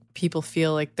make people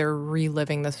feel like they're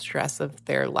reliving the stress of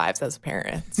their lives as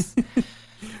parents.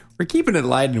 We're keeping it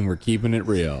light and we're keeping it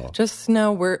real. Just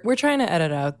know we're trying to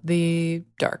edit out the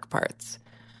dark parts.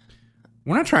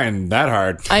 We're not trying that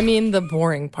hard. I mean the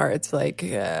boring parts, like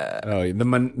the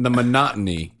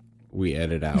monotony. we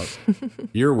edit out.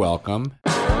 You're welcome.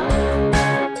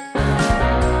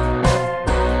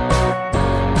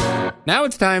 Now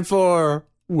it's time for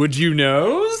Would You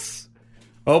Knows?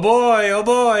 Oh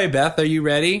boy. Beth, are you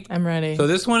ready? I'm ready. So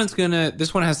this one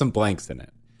has some blanks in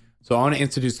it. So I want to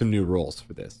introduce some new rules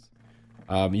for this.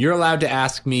 You're allowed to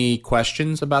ask me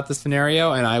questions about the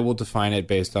scenario, and I will define it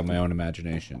based on my own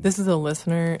imagination. This is a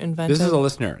listener invented? This is a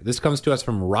listener. This comes to us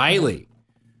from Riley,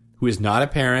 who is not a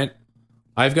parent.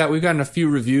 We've gotten a few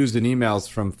reviews and emails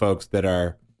from folks that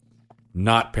are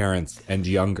not parents and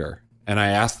younger. And I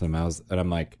asked them, I'm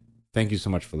like, thank you so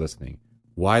much for listening.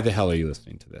 Why the hell are you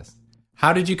listening to this?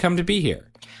 How did you come to be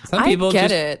here? Some people I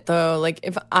get it, though. Like,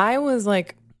 if I was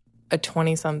like a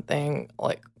 20-something,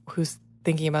 like, who's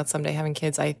thinking about someday having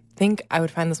kids, I think I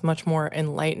would find this much more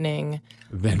enlightening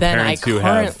than I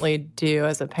currently do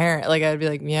as a parent. Like, I'd be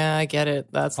like, yeah, I get it.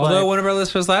 Although one of our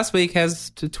listeners last week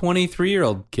has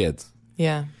 23-year-old kids.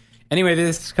 Yeah. Anyway,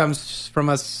 this comes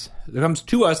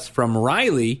to us from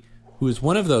Riley, who is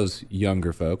one of those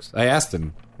younger folks. I asked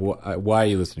him, why are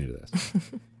you listening to this?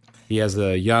 He has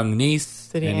a young niece,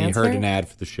 Did he and answer? he heard an ad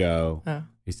for the show. Oh.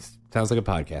 He sounds like a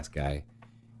podcast guy.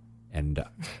 And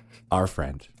our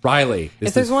friend, Riley.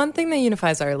 If there's one thing that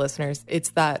unifies our listeners, it's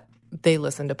that they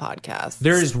listen to podcasts.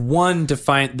 There is one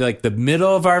defined, like the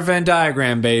middle of our Venn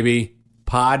diagram, baby.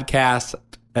 Podcast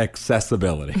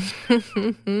accessibility.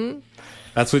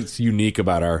 That's what's unique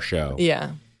about our show.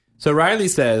 Yeah. So Riley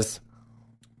says,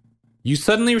 you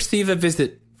suddenly receive a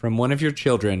visit from one of your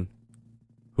children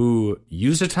who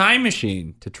used a time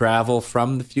machine to travel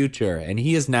from the future, and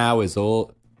he is now as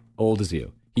old as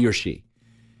you. He or she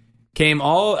came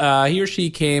all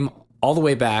the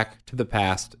way back to the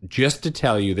past just to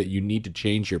tell you that you need to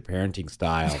change your parenting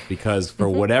style because for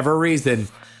whatever reason,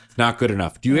 it's not good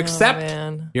enough. Do you accept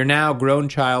your now grown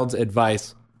child's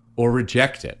advice or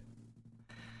reject it?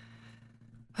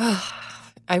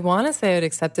 I want to say I would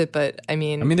accept it, but I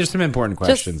mean, there's some important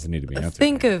questions that need to be answered.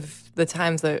 Think of the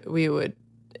times that we would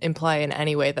imply in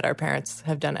any way that our parents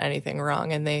have done anything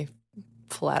wrong, and they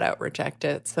flat out reject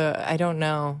it. So I don't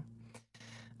know.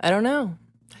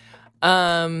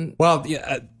 Well,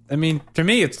 yeah, to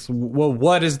me, it's,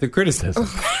 what is the criticism?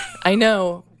 I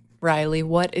know, Riley.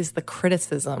 What is the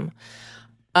criticism?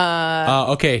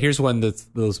 Okay, here's one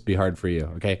that'll be hard for you.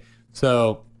 Okay,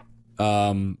 so,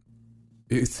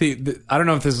 see, I don't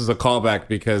know if this is a callback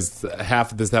because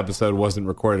half of this episode wasn't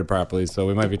recorded properly, so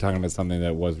we might be talking about something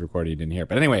that was recorded you didn't hear.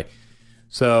 But anyway,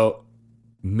 so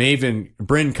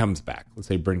Bryn comes back. Let's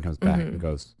say Bryn comes back and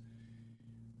goes,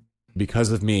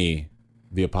 because of me,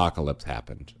 the apocalypse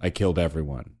happened. I killed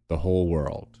everyone, the whole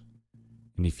world.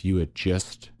 And if you had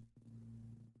just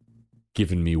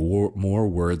given me more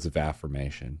words of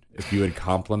affirmation, if you had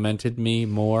complimented me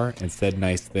more and said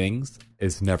nice things,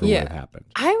 it's never would have happened.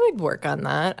 I would work on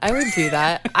that. I would do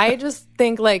that. I just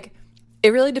think, like,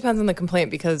 it really depends on the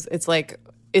complaint because it's like,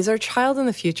 is our child in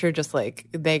the future just like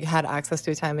they had access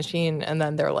to a time machine and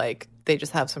then they're like, they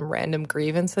just have some random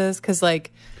grievances? Because,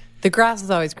 like, the grass is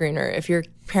always greener. If your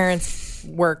parents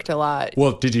worked a lot.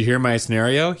 Well, did you hear my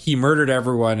scenario? He murdered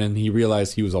everyone and he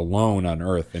realized he was alone on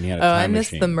Earth and he had a time machine. I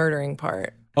missed the murdering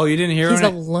part. Oh, you didn't hear it? He's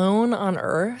alone on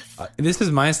Earth? This is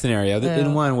my scenario. The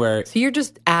one where... So you're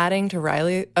just adding to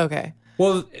Riley? Okay.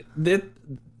 Well,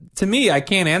 to me, I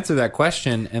can't answer that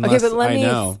question unless I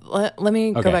know. Let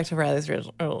me go back to Riley's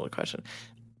original question.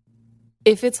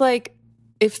 If it's like,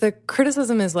 if the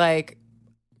criticism is like,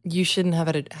 you shouldn't have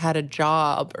had a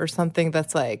job or something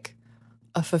that's like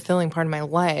a fulfilling part of my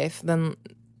life, then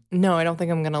no, I don't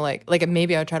think I'm going to like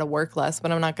maybe I would try to work less,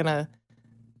 but I'm not going to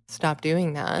stop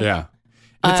doing that. Yeah.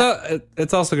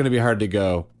 It's also going to be hard to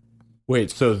go,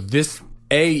 wait, so this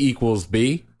A equals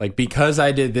B? Like, because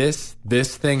I did this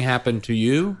thing happened to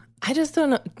you? I just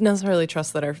don't necessarily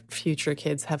trust that our future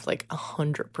kids have like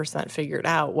 100% figured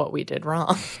out what we did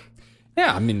wrong.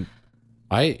 Yeah,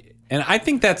 I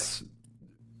think that's,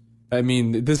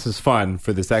 this is fun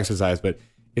for this exercise, but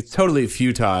it's totally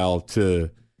futile to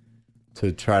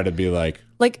try to be like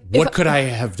what could I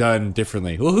have done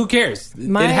differently? Well, who cares?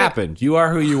 It happened. You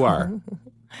are who you are.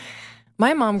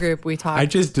 My mom group, we talked. I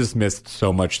just dismissed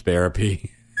so much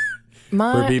therapy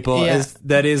for people. Yeah.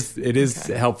 It is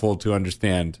helpful to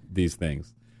understand these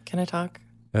things. Can I talk?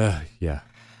 Yeah.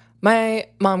 My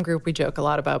mom group, we joke a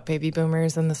lot about baby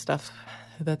boomers and the stuff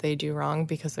that they do wrong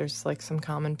because there's like some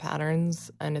common patterns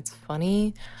and it's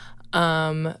funny.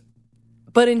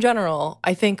 But in general,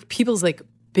 I think people's like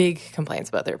big complaints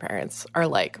about their parents are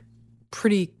like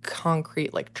pretty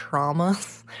concrete, like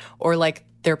traumas or like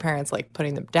their parents like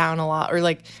putting them down a lot or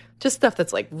like just stuff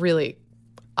that's like really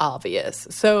obvious.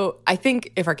 So I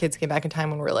think if our kids came back in time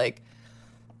when we're like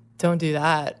don't do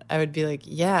that, I would be like,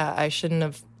 yeah, I shouldn't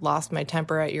have lost my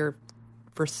temper at your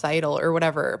recital or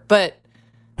whatever. But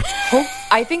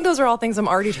I think those are all things I'm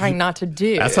already trying not to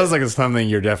do. That sounds like it's something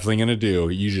you're definitely going to do.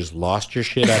 You just lost your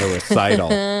shit at a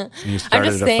recital. And you started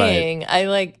I'm just saying,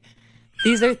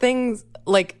 these are things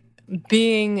like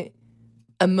being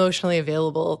emotionally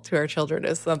available to our children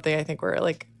is something I think we're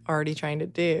like already trying to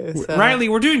do. So. Riley,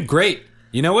 we're doing great.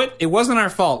 You know what? It wasn't our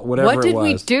fault, whatever it was. What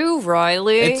did we do,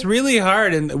 Riley? It's really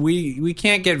hard, and we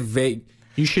can't get vague.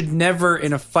 You should never,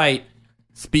 in a fight,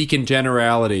 speak in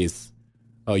generalities.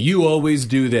 Oh, you always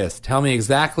do this. Tell me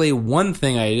exactly one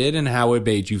thing I did and how it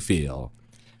made you feel.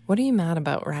 What are you mad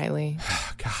about, Riley?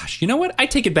 Gosh, you know what? I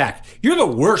take it back. You're the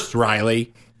worst,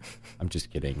 Riley. I'm just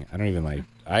kidding.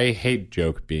 I hate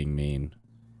joke being mean.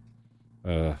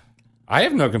 I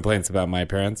have no complaints about my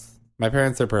parents. My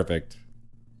parents are perfect.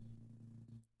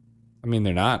 I mean,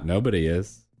 they're not. Nobody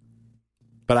is.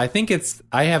 But I think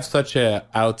I have such a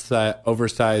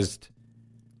oversized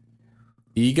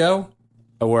ego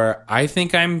where I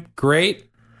think I'm great.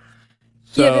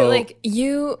 So, yeah, but like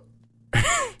you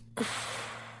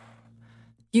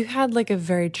had like a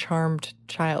very charmed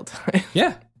childhood.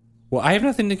 Yeah. Well, I have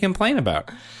nothing to complain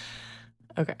about.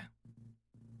 Okay.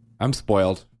 I'm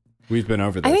spoiled. We've been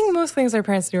over this. I think most things our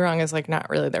parents do wrong is like not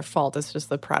really their fault. It's just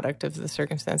the product of the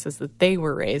circumstances that they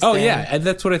were raised in. Oh, yeah. And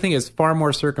that's what I think is far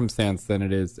more circumstance than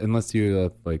it is, unless you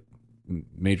have like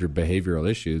major behavioral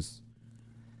issues,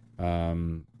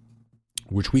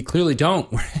 which we clearly don't.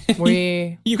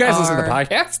 You guys listen to the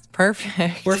podcast?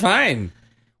 Perfect. We're fine.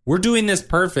 We're doing this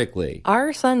perfectly.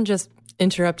 Our son just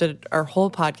interrupted our whole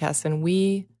podcast and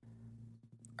we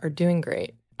are doing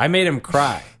great. I made him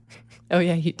cry. Oh,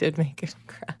 yeah, you did make him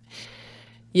cry.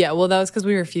 Yeah, well, that was because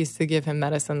we refused to give him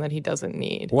medicine that he doesn't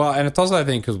need. Well, and it's also, I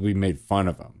think, because we made fun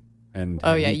of him.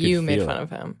 Oh, yeah, you made fun of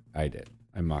him. I did.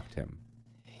 I mocked him.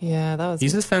 Yeah, that was...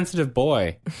 He's a sensitive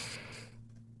boy.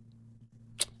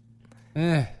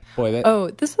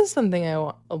 this is something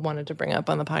I wanted to bring up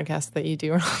on the podcast that you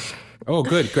do wrong. Oh,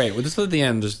 good, great. Well, this is at the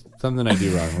end. Just something I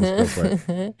do wrong. Let's go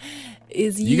for it.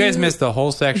 You guys missed the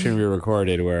whole section we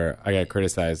recorded where I got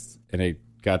criticized and it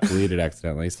got deleted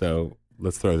accidentally, so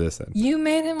let's throw this in. You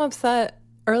made him upset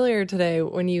earlier today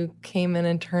when you came in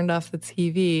and turned off the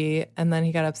TV, and then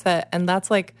he got upset. And that's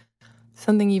like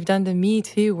something you've done to me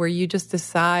too, where you just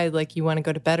decide like you want to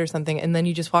go to bed or something, and then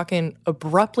you just walk in,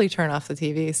 abruptly turn off the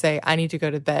TV, say, I need to go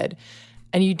to bed.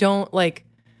 And you don't like,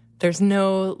 there's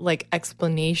no like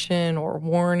explanation or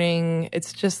warning.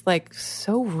 It's just like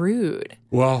so rude.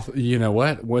 Well, you know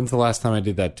what? When's the last time I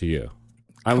did that to you?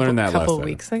 I learned that lesson. A couple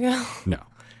weeks ago? No.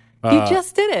 You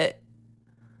just did it.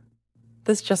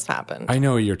 This just happened. I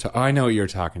know what you're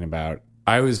talking about.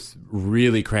 I was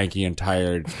really cranky and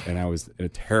tired, and I was in a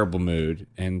terrible mood.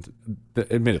 And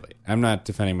admittedly, I'm not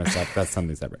defending myself. That's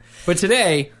something separate. But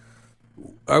today,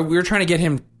 we were trying to get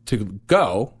him to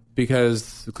go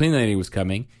because the cleaning lady was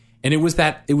coming. And it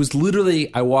was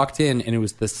literally, I walked in, and it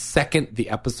was the second the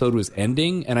episode was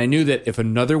ending. And I knew that if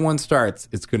another one starts,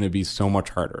 it's going to be so much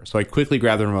harder. So I quickly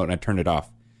grabbed the remote and I turned it off.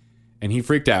 And he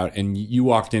freaked out, and you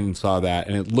walked in and saw that,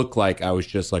 and it looked like I was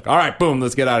just like, all right, boom,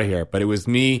 let's get out of here. But it was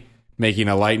me making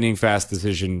a lightning fast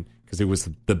decision because it was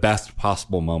the best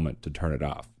possible moment to turn it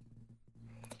off.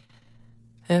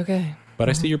 Okay. But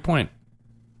I see your point.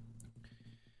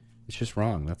 It's just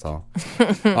wrong, that's all.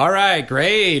 All right,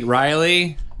 great,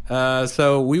 Riley.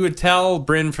 So we would tell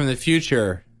Bryn from the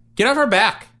future, get off our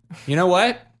back. You know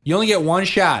what? You only get one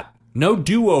shot. No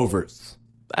do-overs.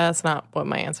 That's not what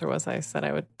my answer was. I said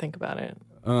I would think about it.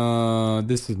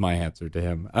 This is my answer to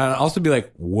him. I'd also be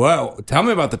like, whoa, tell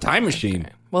me about the time machine.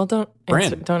 Okay. Well, don't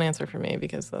answer for me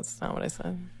because that's not what I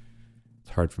said.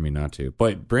 It's hard for me not to.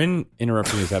 But Bryn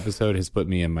interrupting this episode has put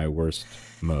me in my worst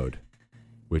mode,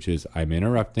 which is I'm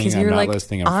interrupting, I'm not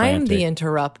listening, I'm frantic. I'm the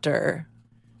interrupter.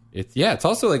 It's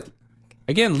also like,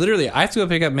 again, literally, I have to go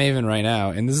pick up Maven right now,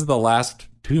 and this is the last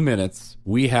 2 minutes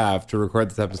we have to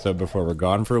record this episode before we're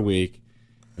gone for a week.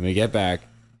 And we get back.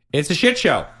 It's a shit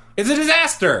show. It's a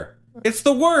disaster. It's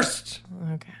the worst.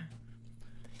 Okay.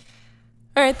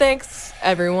 All right. Thanks,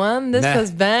 everyone. This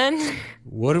has been...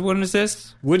 What one is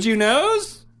this? Would You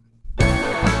Knows?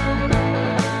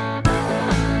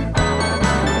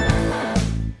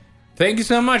 Thank you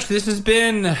so much. This has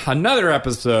been another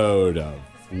episode of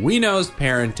We Knows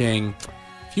Parenting.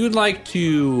 If you would like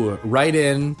to write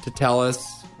in to tell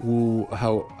us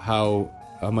how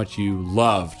much you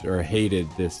loved or hated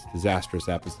this disastrous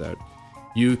episode,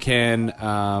 you can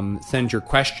send your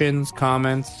questions,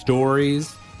 comments,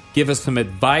 stories, give us some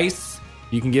advice.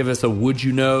 You can give us a Would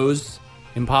You Knows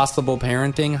impossible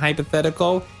parenting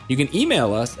hypothetical, you can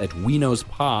email us at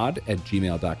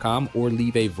weknowspod@gmail.com or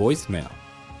leave a voicemail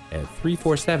at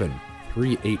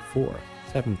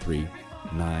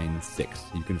 347-384-7396.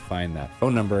 You can find that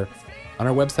phone number on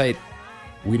our website,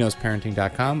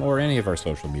 weknowsparenting.com, or any of our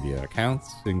social media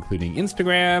accounts, including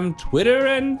Instagram, Twitter,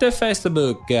 and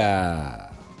Facebook.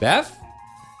 Beth?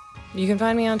 You can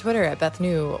find me on Twitter at Beth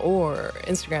New or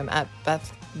Instagram at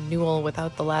Beth Newell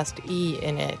without the last E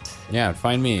in it. Yeah,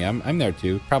 find me. I'm there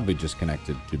too. Probably just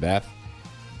connected to Beth.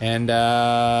 And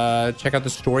check out the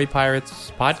Story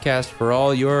Pirates podcast for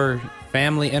all your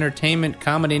family entertainment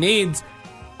comedy needs.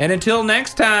 And until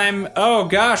next time, oh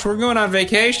gosh, we're going on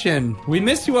vacation. We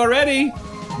miss you already.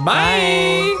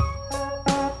 Bye.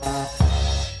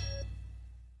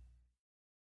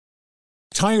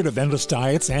 Tired of endless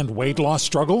diets and weight loss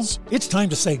struggles? It's time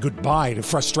to say goodbye to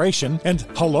frustration and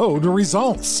hello to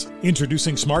results.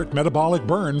 Introducing Smart Metabolic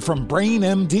Burn from Brain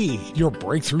MD, your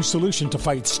breakthrough solution to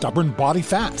fight stubborn body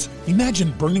fat.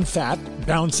 Imagine burning fat,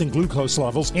 balancing glucose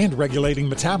levels, and regulating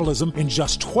metabolism in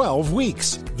just 12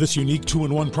 weeks. This unique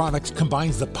 2-in-1 product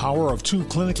combines the power of 2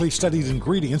 clinically studied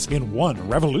ingredients in one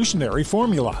revolutionary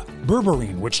formula.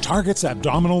 Berberine, which targets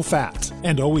abdominal fat,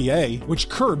 and OEA, which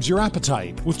curbs your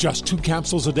appetite. With just 2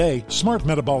 capsules a day, Smart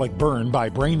Metabolic Burn by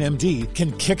Brain MD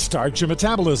can kickstart your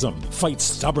metabolism, fight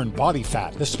stubborn body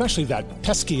fat, especially that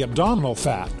pesky abdominal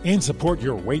fat, and support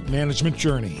your weight management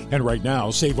journey. And right now,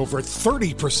 save over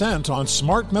 30% on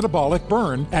Smart Metabolic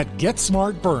Burn at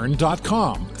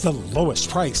GetSmartBurn.com. The lowest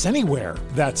price anywhere.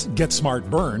 That's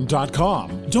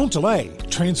GetSmartBurn.com. Don't delay.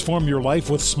 Transform your life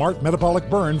with Smart Metabolic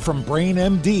Burn from Brain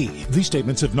MD. These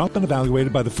statements have not been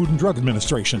evaluated by the Food and Drug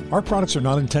Administration. Our products are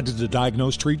not intended to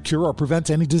diagnose, treat, cure, or prevent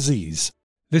any disease.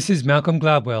 This is Malcolm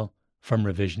Gladwell from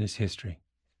Revisionist History.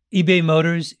 eBay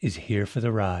Motors is here for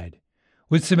the ride.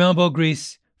 With some elbow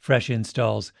grease, fresh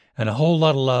installs, and a whole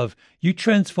lot of love, you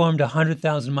transformed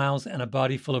 100,000 miles and a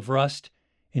body full of rust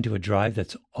into a drive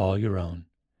that's all your own.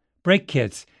 Brake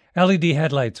kits, LED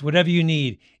headlights, whatever you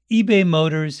need, eBay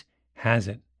Motors has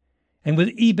it. And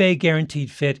with eBay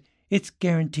Guaranteed Fit, it's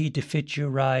guaranteed to fit your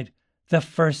ride the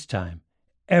first time,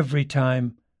 every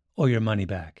time, or your money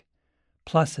back.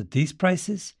 Plus, at these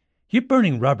prices, you're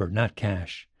burning rubber, not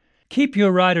cash. Keep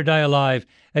your ride or die alive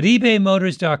at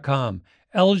ebaymotors.com.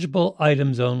 Eligible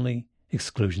items only.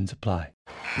 Exclusions apply.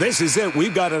 This is it.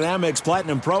 We've got an Amex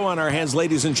Platinum Pro on our hands,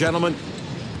 ladies and gentlemen.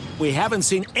 We haven't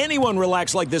seen anyone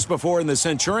relax like this before in the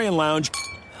Centurion Lounge.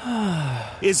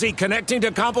 Is he connecting to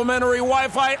complimentary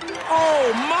Wi-Fi?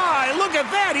 Oh, my. Look at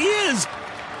that. He is.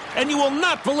 And you will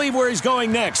not believe where he's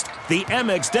going next. The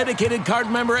Amex dedicated card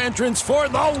member entrance for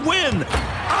the win.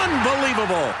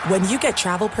 Unbelievable. When you get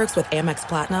travel perks with Amex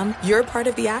Platinum, you're part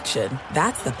of the action.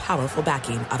 That's the powerful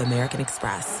backing of American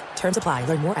Express. Terms apply.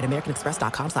 Learn more at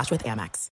americanexpress.com/withAmex.